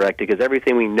resurrected, because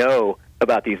everything we know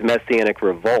about these messianic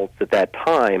revolts at that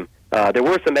time, there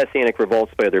were some messianic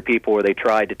revolts by other people where they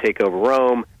tried to take over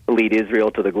Rome, lead Israel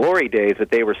to the glory days,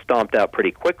 but they were stomped out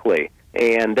pretty quickly.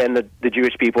 And then the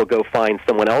Jewish people go find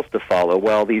someone else to follow.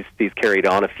 Well, these carried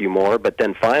on a few more, but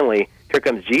then finally, here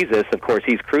comes Jesus. Of course,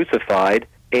 he's crucified,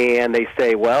 and they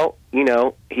say, well,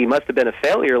 he must have been a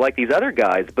failure like these other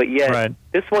guys, but yet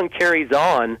This one carries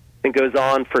on and goes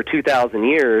on for 2,000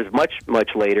 years, much, much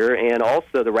later, and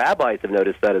also the rabbis have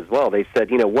noticed that as well. They said,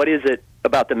 what is it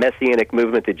about the Messianic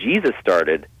movement that Jesus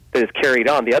started that has carried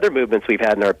on? The other movements we've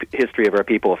had in our history of our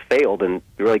people have failed and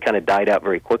really kind of died out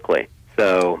very quickly.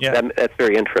 So that's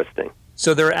very interesting.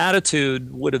 So their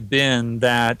attitude would have been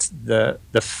that the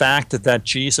fact that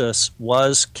Jesus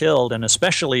was killed, and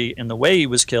especially in the way he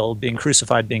was killed, being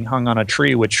crucified, being hung on a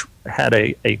tree, which had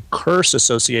a curse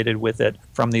associated with it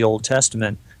from the Old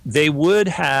Testament, they would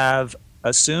have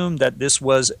assumed that this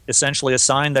was essentially a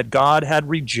sign that God had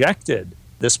rejected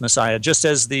this Messiah, just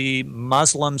as the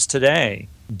Muslims today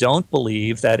don't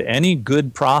believe that any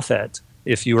good prophet,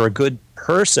 if you are a good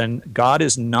person, God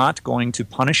is not going to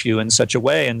punish you in such a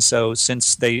way. And so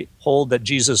since they hold that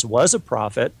Jesus was a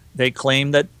prophet, they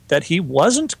claim that he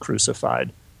wasn't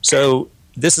crucified. So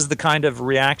this is the kind of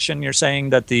reaction you're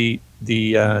saying that the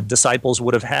disciples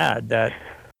would have had,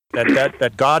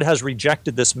 that God has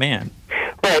rejected this man.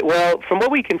 Right. Well, from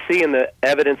what we can see in the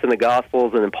evidence in the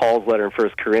Gospels and in Paul's letter in 1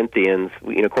 Corinthians,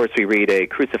 of course, we read a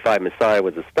crucified Messiah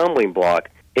was a stumbling block.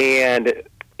 And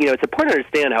it's important to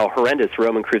understand how horrendous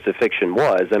Roman crucifixion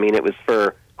was. I mean, it was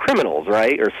for criminals,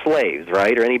 right, or slaves,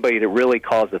 right, or anybody that really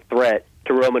caused a threat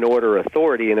to Roman order or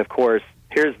authority. And, of course,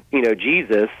 here's,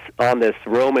 Jesus on this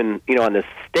Roman, on this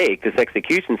stake, this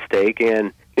execution stake,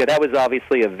 and that was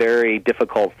obviously a very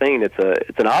difficult thing.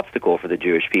 It's an obstacle for the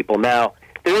Jewish people. Now,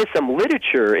 there is some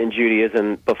literature in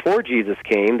Judaism before Jesus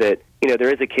came that,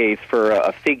 there is a case for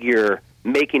a figure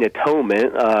making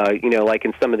atonement, like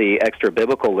in some of the extra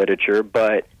biblical literature,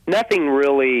 but nothing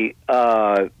really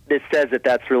that says that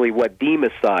that's really what the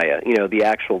Messiah, the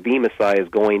actual the Messiah is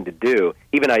going to do.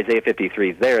 Even Isaiah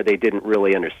 53 is there. They didn't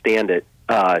really understand it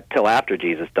till after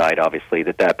Jesus died, obviously,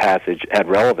 that passage had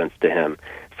relevance to him.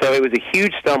 So it was a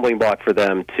huge stumbling block for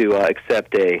them to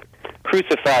accept a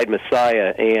crucified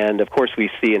Messiah, and of course we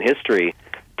see in history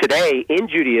today, in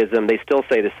Judaism, they still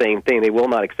say the same thing. They will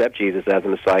not accept Jesus as a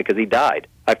Messiah because he died.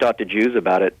 I've talked to Jews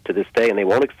about it to this day, and they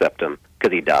won't accept him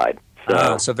because he died.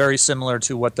 So very similar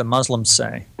to what the Muslims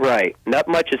say. Right. Not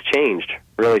much has changed,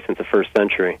 really, since the first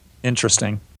century.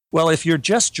 Interesting. Well, if you're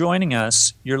just joining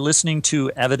us, you're listening to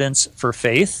Evidence for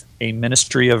Faith, a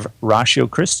ministry of Ratio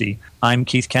Christi. I'm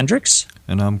Keith Kendricks.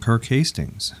 And I'm Kirk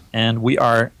Hastings. And we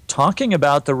are talking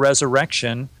about the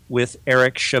resurrection with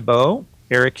Eric Chabot.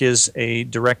 Eric is a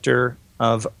director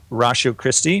of Ratio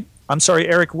Christi. I'm sorry,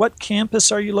 Eric, what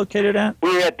campus are you located at?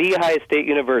 We're at The Ohio State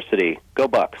University. Go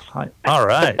Bucks. Hi. All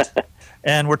right.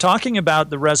 And we're talking about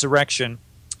the resurrection.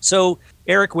 So,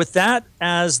 Eric, with that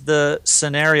as the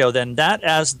scenario, then that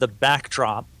as the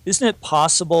backdrop, isn't it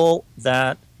possible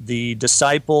that the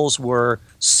disciples were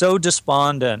so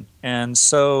despondent and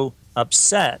so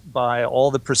upset by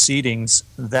all the proceedings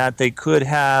that they could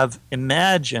have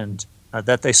imagined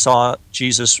that they saw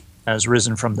Jesus as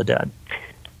risen from the dead?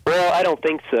 Well, I don't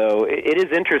think so. It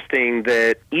is interesting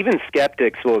that even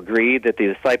skeptics will agree that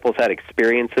the disciples had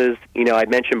experiences. I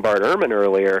mentioned Bart Ehrman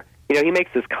earlier. He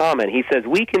makes this comment. He says,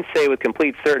 we can say with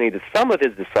complete certainty that some of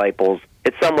his disciples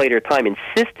at some later time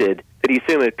insisted that he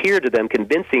soon appeared to them,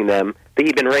 convincing them that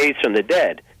he'd been raised from the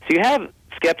dead. So you have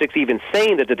skeptics even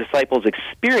saying that the disciples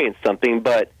experienced something,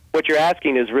 but what you're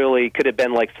asking is really, could it have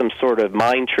been like some sort of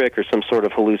mind trick or some sort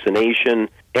of hallucination?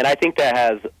 And I think that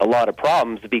has a lot of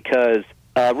problems because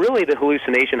really the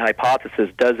hallucination hypothesis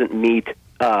doesn't meet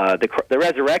the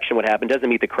resurrection, what happened, doesn't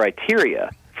meet the criteria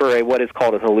for what is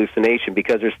called a hallucination,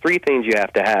 because there's three things you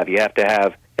have to have. You have to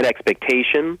have an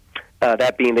expectation,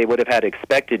 that being they would have had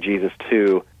expected Jesus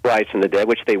to rise from the dead,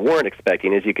 which they weren't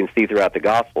expecting, as you can see throughout the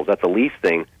Gospels. That's the least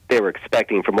thing they were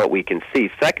expecting from what we can see.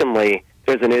 Secondly,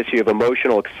 there's an issue of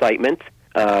emotional excitement.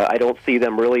 I don't see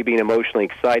them really being emotionally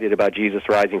excited about Jesus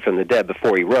rising from the dead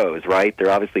before he rose, right?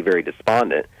 They're obviously very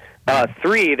despondent.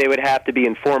 Three, they would have to be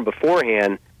informed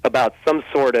beforehand about some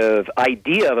sort of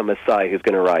idea of a Messiah who's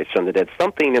going to rise from the dead,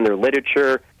 something in their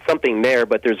literature, something there,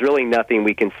 but there's really nothing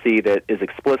we can see that is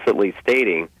explicitly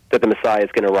stating that the Messiah is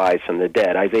going to rise from the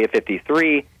dead. Isaiah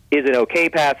 53 is an okay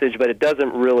passage, but it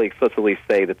doesn't really explicitly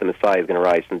say that the Messiah is going to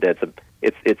rise from the dead. So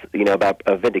it's about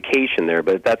a vindication there,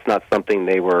 but that's not something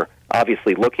they were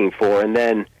obviously looking for. And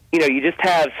then, you just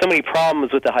have so many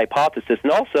problems with the hypothesis.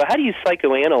 And also, how do you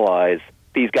psychoanalyze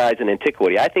these guys in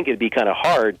antiquity? I think it'd be kind of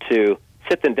hard to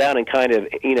sit them down and kind of,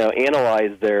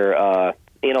 analyze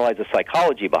the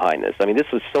psychology behind this. I mean, this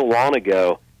was so long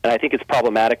ago, and I think it's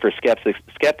problematic for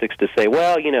skeptics to say,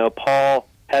 well, Paul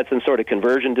had some sort of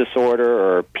conversion disorder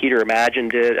or Peter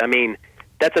imagined it. I mean,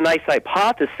 that's a nice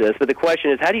hypothesis, but the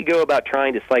question is, how do you go about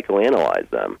trying to psychoanalyze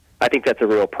them? I think that's a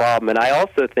real problem, and I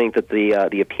also think that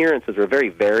the appearances are very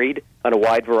varied on a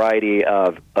wide variety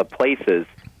of places,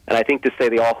 and I think to say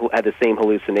they all had the same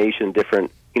hallucination,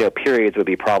 different periods would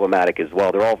be problematic as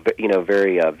well. They're all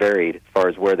very varied as far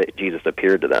as where Jesus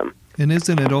appeared to them. And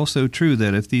isn't it also true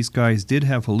that if these guys did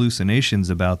have hallucinations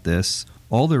about this,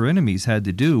 all their enemies had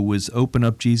to do was open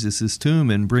up Jesus' tomb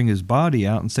and bring his body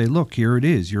out and say, look, here it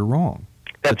is, you're wrong.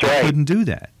 That's but they right. couldn't do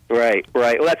that. Right.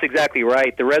 Well, that's exactly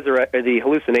right. The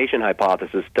hallucination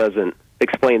hypothesis doesn't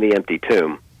explain the empty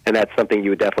tomb, and that's something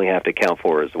you would definitely have to account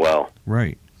for as well.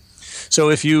 Right. So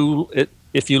if you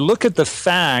look at the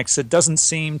facts, it doesn't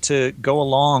seem to go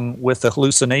along with the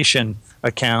hallucination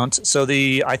account. So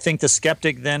I think the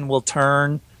skeptic then will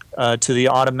turn to the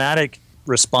automatic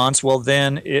response. Well,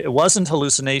 then it wasn't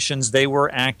hallucinations. They were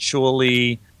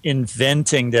actually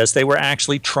inventing this. They were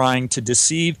actually trying to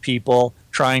deceive people,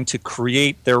 trying to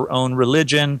create their own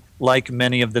religion, like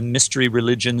many of the mystery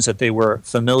religions that they were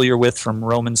familiar with from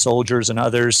Roman soldiers and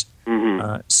others.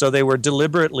 Mm-hmm. So they were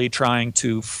deliberately trying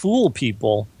to fool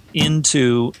people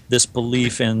into this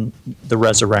belief in the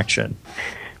resurrection.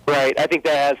 Right. I think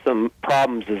that has some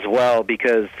problems as well,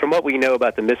 because from what we know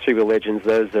about the mystery religions,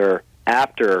 those are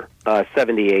after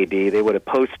 70 AD. They would have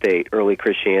post-date early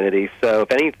Christianity. So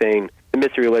if anything, the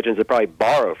mystery religions would probably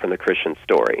borrow from the Christian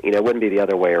story. It wouldn't be the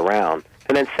other way around.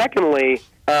 And then secondly,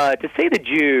 to say the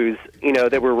Jews,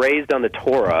 that were raised on the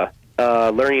Torah,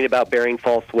 learning about bearing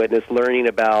false witness, learning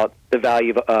about the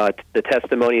value of the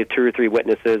testimony of 2 or 3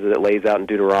 witnesses that it lays out in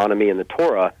Deuteronomy and the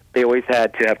Torah, they always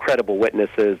had to have credible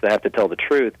witnesses that have to tell the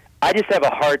truth. I just have a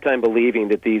hard time believing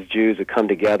that these Jews would come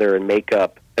together and make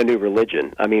up a new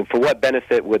religion. I mean, for what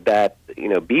benefit would that,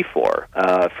 be for,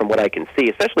 from what I can see,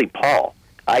 especially Paul?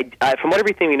 From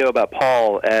everything we know about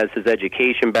Paul as his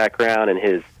education background and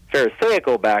his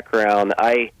Pharisaical background,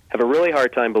 I have a really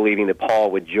hard time believing that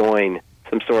Paul would join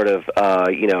some sort of,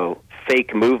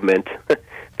 fake movement that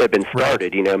had been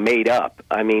started, made up.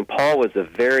 I mean, Paul was a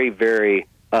very, very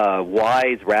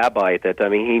wise rabbi at that time. I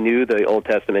mean, he knew the Old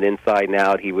Testament inside and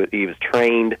out. He was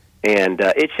trained, and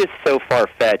it's just so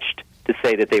far-fetched to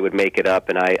say that they would make it up,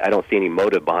 and I don't see any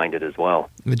motive behind it as well.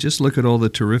 Just look at all the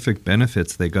terrific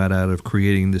benefits they got out of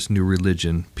creating this new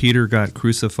religion. Peter got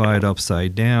crucified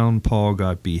upside down. Paul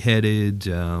got beheaded.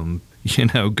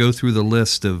 Go through the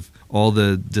list of all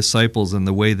the disciples and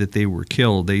the way that they were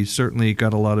killed. They certainly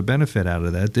got a lot of benefit out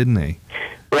of that, didn't they?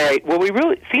 Right. Well, we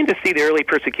really seem to see the early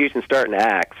persecution start in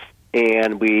Acts,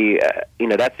 and we,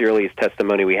 that's the earliest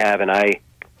testimony we have, and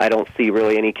I I don't see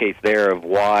really any case there of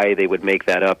why they would make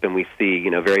that up. And we see,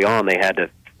 very on they had to,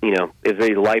 it was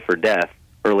either life or death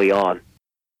early on.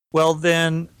 Well,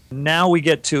 then now we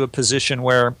get to a position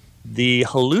where the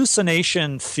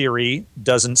hallucination theory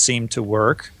doesn't seem to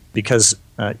work, because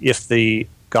if the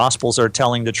Gospels are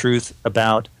telling the truth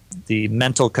about the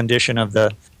mental condition of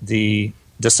the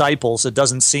disciples, it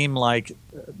doesn't seem like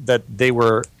that they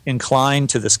were inclined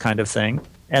to this kind of thing.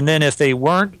 And then if they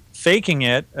weren't faking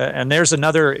it, and there's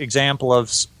another example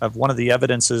of one of the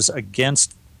evidences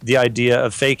against the idea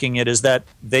of faking it, is that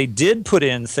they did put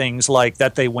in things like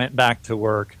that they went back to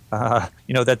work,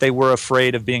 that they were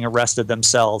afraid of being arrested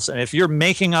themselves. And if you're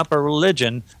making up a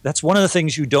religion, that's one of the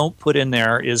things you don't put in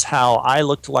there, is how I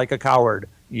looked like a coward.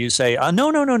 You say,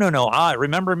 no.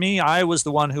 Remember me? I was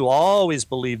the one who always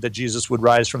believed that Jesus would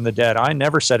rise from the dead. I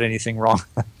never said anything wrong.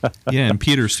 Yeah, and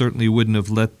Peter certainly wouldn't have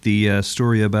let the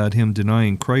story about him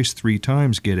denying Christ 3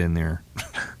 times get in there.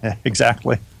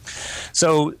 Exactly.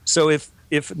 So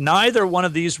if neither one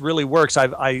of these really works,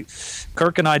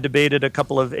 Kirk and I debated a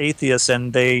couple of atheists,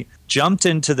 and they jumped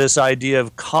into this idea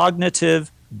of cognitive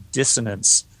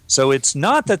dissonance. So it's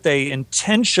not that they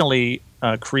intentionally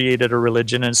created a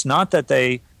religion, and it's not that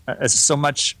they so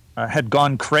much had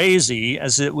gone crazy,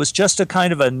 as it was just a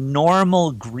kind of a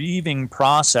normal grieving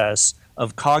process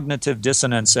of cognitive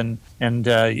dissonance. And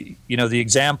the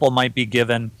example might be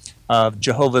given of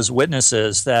Jehovah's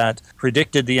Witnesses that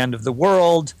predicted the end of the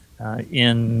world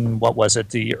in,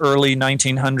 the early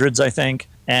 1900s, I think.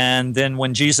 And then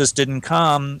when Jesus didn't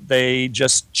come, they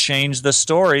just changed the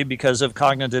story because of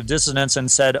cognitive dissonance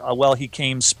and said, he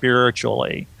came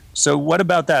spiritually. So what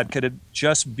about that? Could it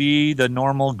just be the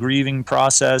normal grieving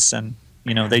process, and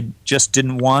they just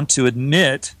didn't want to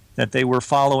admit that they were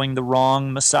following the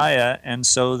wrong Messiah, and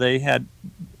so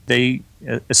they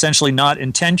essentially, not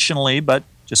intentionally, but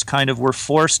just kind of were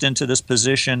forced into this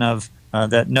position of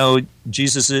that no,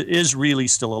 Jesus is really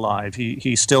still alive.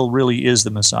 He still really is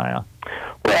the Messiah.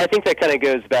 Well, I think that kind of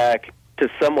goes back to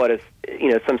somewhat as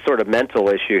some sort of mental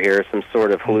issue here, some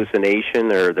sort of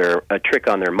hallucination, or a trick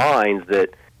on their minds that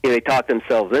they talk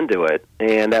themselves into it.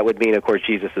 And that would mean, of course,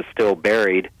 Jesus is still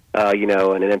buried, in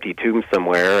an empty tomb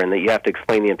somewhere, and that you have to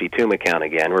explain the empty tomb account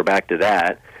again. We're back to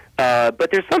that. But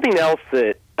there's something else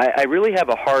that I really have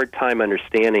a hard time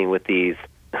understanding with these,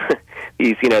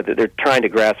 that they're trying to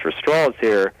grasp for straws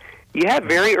here. You have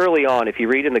very early on, if you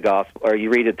read in the Gospel, or you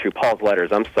read it through Paul's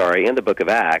letters, in the book of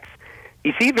Acts,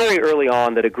 you see very early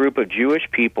on that a group of Jewish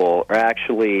people are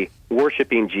actually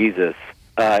worshiping Jesus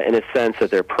in a sense that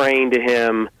they're praying to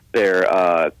him. There's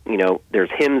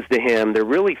hymns to him. They're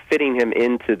really fitting him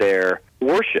into their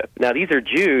worship. Now, these are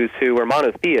Jews who were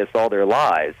monotheists all their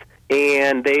lives,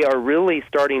 and they are really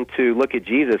starting to look at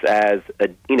Jesus as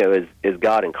as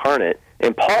God incarnate.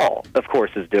 And Paul, of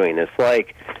course, is doing this.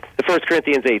 Like the 1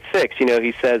 Corinthians 8:6,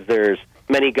 he says there's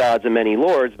many gods and many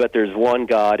lords, but there's one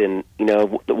God, and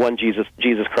the one Jesus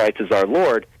Christ is our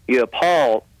Lord. You have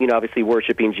Paul, obviously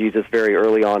worshiping Jesus very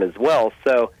early on as well.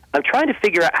 So I'm trying to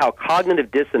figure out how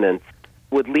cognitive dissonance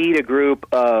would lead a group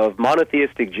of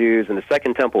monotheistic Jews in the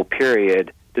Second Temple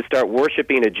period to start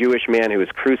worshiping a Jewish man who was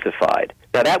crucified.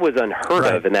 Now, that was unheard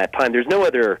of in that time. There's no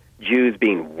other Jews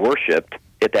being worshipped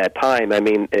at that time. I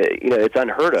mean, it's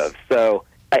unheard of. So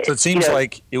it seems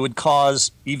like it would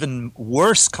cause even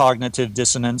worse cognitive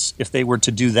dissonance if they were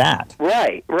to do that.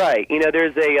 Right.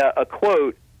 There's a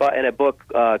quote in a book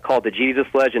called The Jesus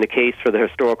Legend, A Case for the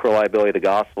Historical Reliability of the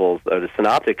Gospels, or the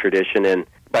Synoptic Tradition, and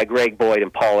by Greg Boyd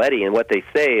and Paul Eddy. And what they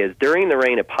say is, during the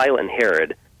reign of Pilate and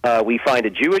Herod, we find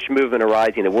a Jewish movement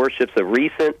arising that worships a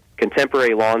recent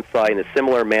contemporary lawn site in a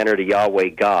similar manner to Yahweh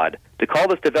God. To call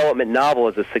this development novel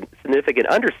is a significant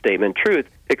understatement. In truth,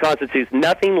 it constitutes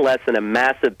nothing less than a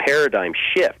massive paradigm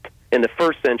shift in the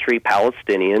first century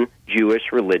Palestinian Jewish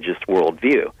religious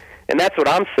worldview. And that's what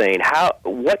I'm saying.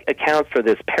 What accounts for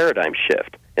this paradigm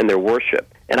shift in their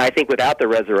worship? And I think without the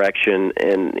resurrection,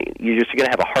 and you're just going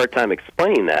to have a hard time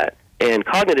explaining that. And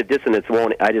cognitive dissonance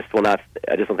won't. I just don't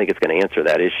think it's going to answer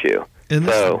that issue. And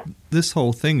this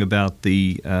whole thing about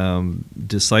the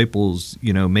disciples,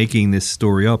 making this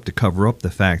story up to cover up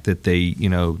the fact that they,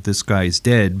 this guy's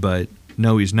dead, but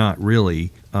no, he's not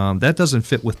really. That doesn't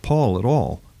fit with Paul at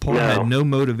all. Paul had no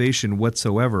motivation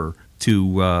whatsoever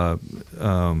to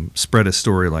spread a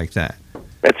story like that.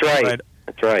 That's right.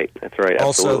 That's right.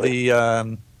 Also, Absolutely.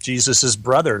 the Jesus's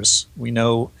brothers. We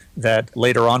know that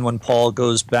later on, when Paul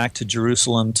goes back to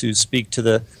Jerusalem to speak to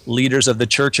the leaders of the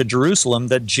church at Jerusalem,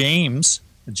 that James,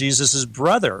 Jesus's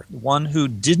brother, the one who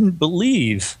didn't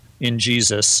believe in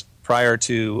Jesus prior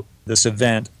to this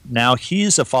event, now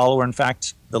he's a follower. In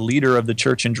fact, the leader of the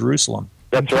church in Jerusalem.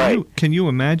 That's right. Can you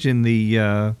imagine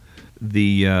the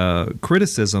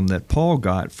criticism that Paul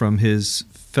got from his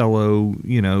fellow,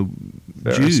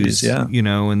 Pharisees, Jews, yeah.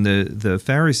 And the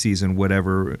Pharisees and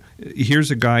whatever? Here's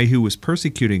a guy who was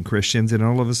persecuting Christians, and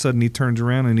all of a sudden he turns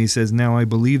around and he says, "Now I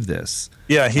believe this."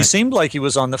 Yeah, he seemed like he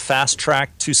was on the fast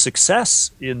track to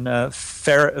success in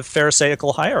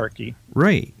Pharisaical hierarchy.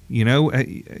 Right.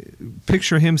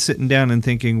 Picture him sitting down and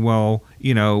thinking, well,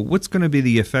 what's going to be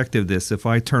the effect of this if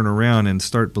I turn around and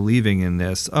start believing in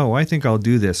this? Oh, I think I'll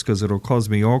do this because it'll cause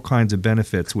me all kinds of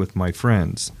benefits with my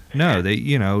friends. No,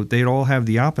 they'd all have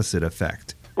the opposite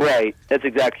effect. Right. That's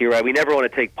exactly right. We never want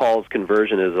to take Paul's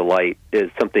conversion as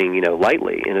something,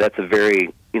 lightly. And that's a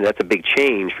very, that's a big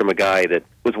change from a guy that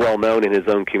was well known in his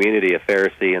own community, a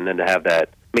Pharisee, and then to have that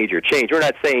major change. We're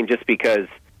not saying just because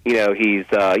he's,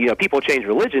 people change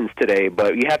religions today,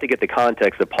 but you have to get the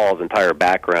context of Paul's entire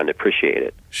background to appreciate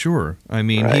it. Sure. I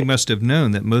mean, Right. He must have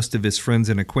known that most of his friends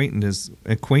and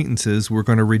acquaintances were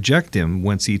going to reject him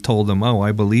once he told them, "Oh,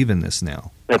 I believe in this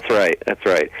now." That's right. That's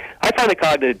right. I find the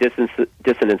cognitive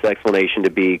dissonance explanation to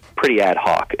be pretty ad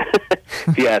hoc.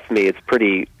 If you ask me,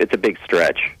 it's a big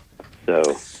stretch.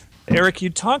 So, Eric, you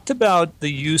talked about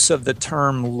the use of the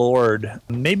term Lord.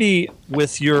 Maybe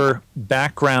with your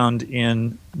background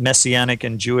in Messianic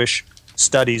and Jewish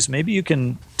studies, maybe you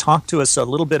can talk to us a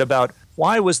little bit about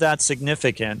why was that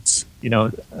significant?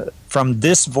 From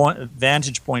this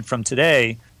vantage point from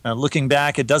today, looking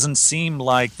back, it doesn't seem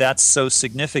like that's so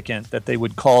significant that they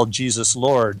would call Jesus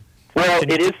Lord. well,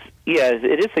 it is. Yeah,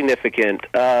 it is significant.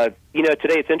 Today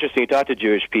it's interesting. You talk to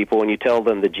Jewish people and you tell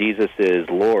them that Jesus is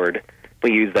Lord.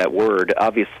 We use that word.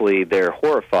 Obviously, they're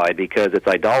horrified because it's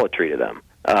idolatry to them.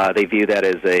 They view that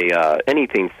as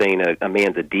anything saying a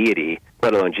man's a deity,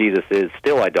 let alone Jesus, is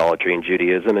still idolatry in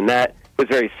Judaism, and that was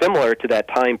very similar to that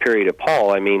time period of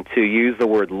Paul. I mean, to use the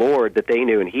word Lord that they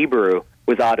knew in Hebrew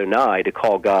was Adonai, to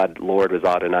call God Lord was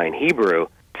Adonai in Hebrew,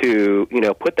 to,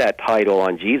 put that title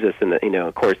on Jesus, and,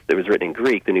 of course, it was written in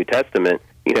Greek, the New Testament,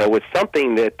 was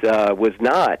something that was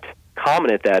not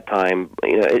common at that time.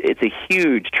 It's a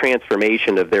huge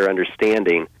transformation of their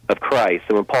understanding of Christ.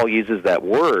 And when Paul uses that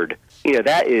word,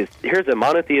 here's a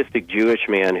monotheistic Jewish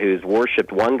man who's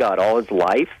worshipped one God all his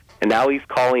life, and now he's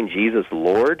calling Jesus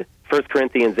Lord. 1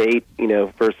 Corinthians 8,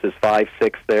 verses 5,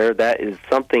 6 there, that is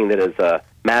something that is a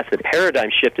massive paradigm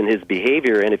shift in his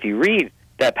behavior. And if you read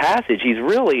that passage, he's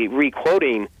really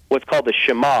re-quoting what's called the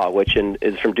Shema, which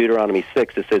is from Deuteronomy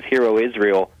 6. It says, "Hear, O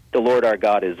Israel, the Lord our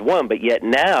God is one." But yet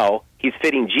now he's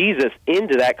fitting Jesus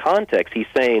into that context. He's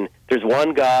saying there's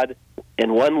one God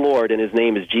and one Lord, and his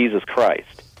name is Jesus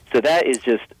Christ. So that is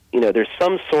just, there's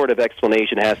some sort of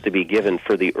explanation has to be given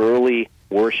for the early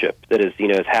worship that is,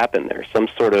 has happened there, some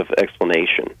sort of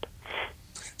explanation.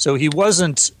 So he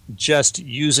wasn't just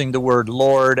using the word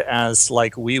Lord as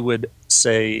like we would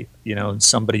say,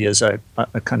 somebody is a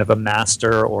kind of a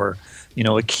master or,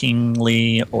 a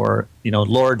kingly or,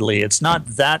 lordly. It's not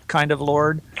that kind of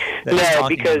Lord that he's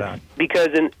talking about. Because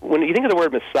when you think of the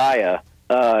word Messiah,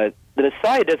 the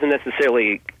Messiah doesn't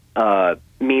necessarily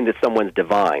mean that someone's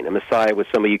divine. A Messiah was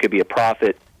somebody, you could be a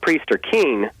prophet, priest, or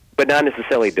king, but not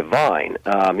necessarily divine.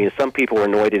 Some people were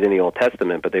anointed in the Old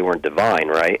Testament, but they weren't divine,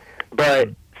 right? But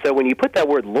so when you put that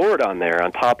word Lord on there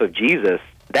on top of Jesus,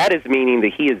 that is meaning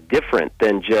that he is different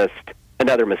than just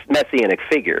another messianic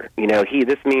figure.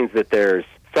 This means that there's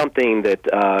something that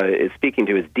is speaking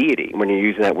to his deity when you're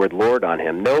using that word Lord on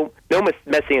him. No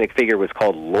messianic figure was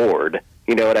called Lord.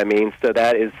 You know what I mean? So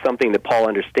that is something that Paul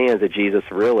understands, that Jesus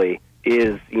really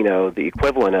is, the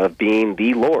equivalent of being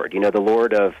the Lord, the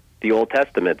Lord of the Old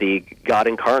Testament, the God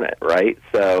incarnate, right?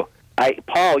 So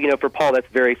for Paul, that's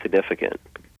very significant.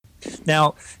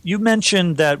 Now, you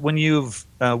mentioned that when you've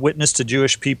witnessed to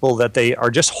Jewish people that they are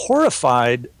just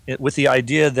horrified with the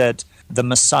idea that the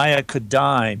Messiah could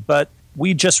die. But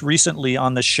we just recently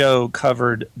on the show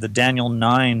covered the Daniel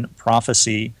 9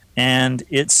 prophecy, and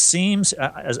it seems,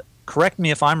 correct me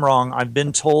if I'm wrong, I've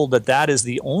been told that that is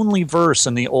the only verse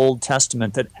in the Old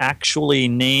Testament that actually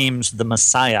names the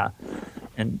Messiah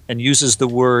and uses the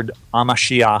word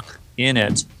Amashiach in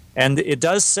it. And it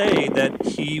does say that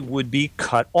he would be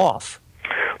cut off.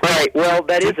 Right. Well,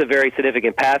 that is a very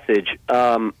significant passage.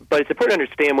 But it's important to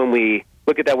understand when we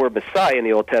look at that word Messiah in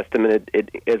the Old Testament,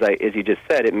 as you just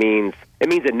said, it means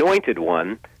anointed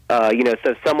one. So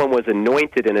if someone was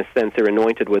anointed, in a sense, they're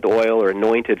anointed with oil or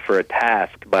anointed for a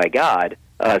task by God,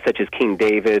 such as King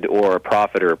David or a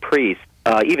prophet or a priest.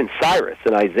 Even Cyrus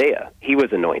and Isaiah, he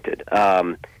was anointed.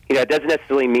 It doesn't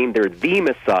necessarily mean they're the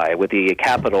Messiah with the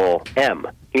capital M.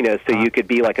 So you could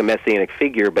be like a messianic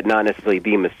figure, but not necessarily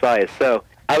the Messiah. So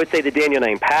I would say the Daniel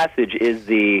 9 passage is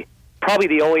the probably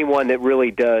the only one that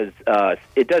really does.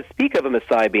 It does speak of a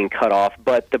Messiah being cut off,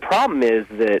 but the problem is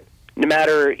that no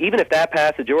matter, even if that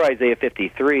passage or Isaiah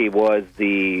 53 was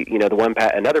the one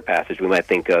another passage we might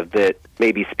think of that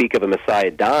maybe speak of a Messiah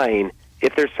dying,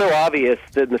 if they're so obvious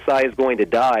that Messiah is going to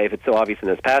die, if it's so obvious in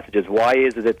those passages, why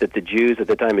is it that the Jews at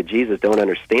the time of Jesus don't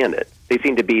understand it? They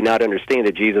seem to be not understanding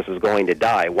that Jesus was going to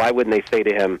die. Why wouldn't they say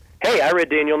to him, hey, I read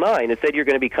Daniel 9 and said you're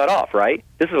going to be cut off, right?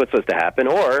 This is what's supposed to happen.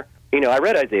 Or, I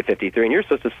read Isaiah 53 and you're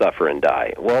supposed to suffer and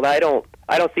die. Well, I don't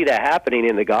see that happening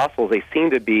in the Gospels. They seem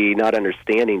to be not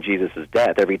understanding Jesus'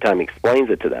 death every time he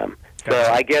explains it to them. So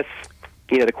I guess,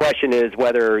 the question is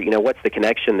whether, what's the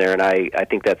connection there, and I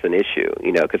think that's an issue,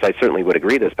 because I certainly would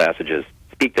agree those passages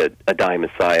speak to a dying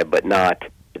Messiah, but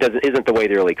isn't the way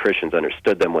the early Christians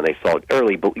understood them when they saw,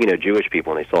 early, Jewish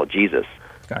people when they saw Jesus.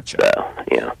 Gotcha. So,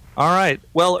 yeah. All right.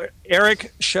 Well,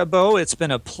 Eric Chabot, it's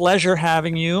been a pleasure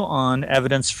having you on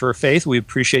Evidence for Faith. We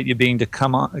appreciate you being able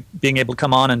to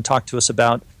come on and talk to us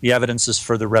about the evidences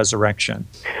for the resurrection.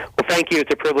 Well, thank you.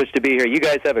 It's a privilege to be here. You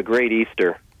guys have a great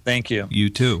Easter. Thank you. You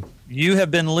too. You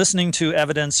have been listening to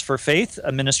Evidence for Faith,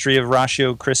 a ministry of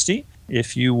Ratio Christi.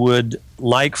 If you would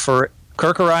like for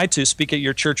Kirk or I to speak at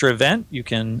your church or event, you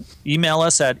can email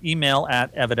us at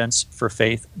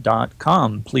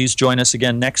email@evidenceforfaith.com. Please join us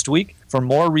again next week for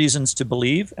more reasons to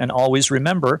believe, and always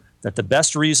remember that the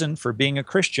best reason for being a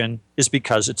Christian is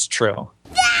because it's true.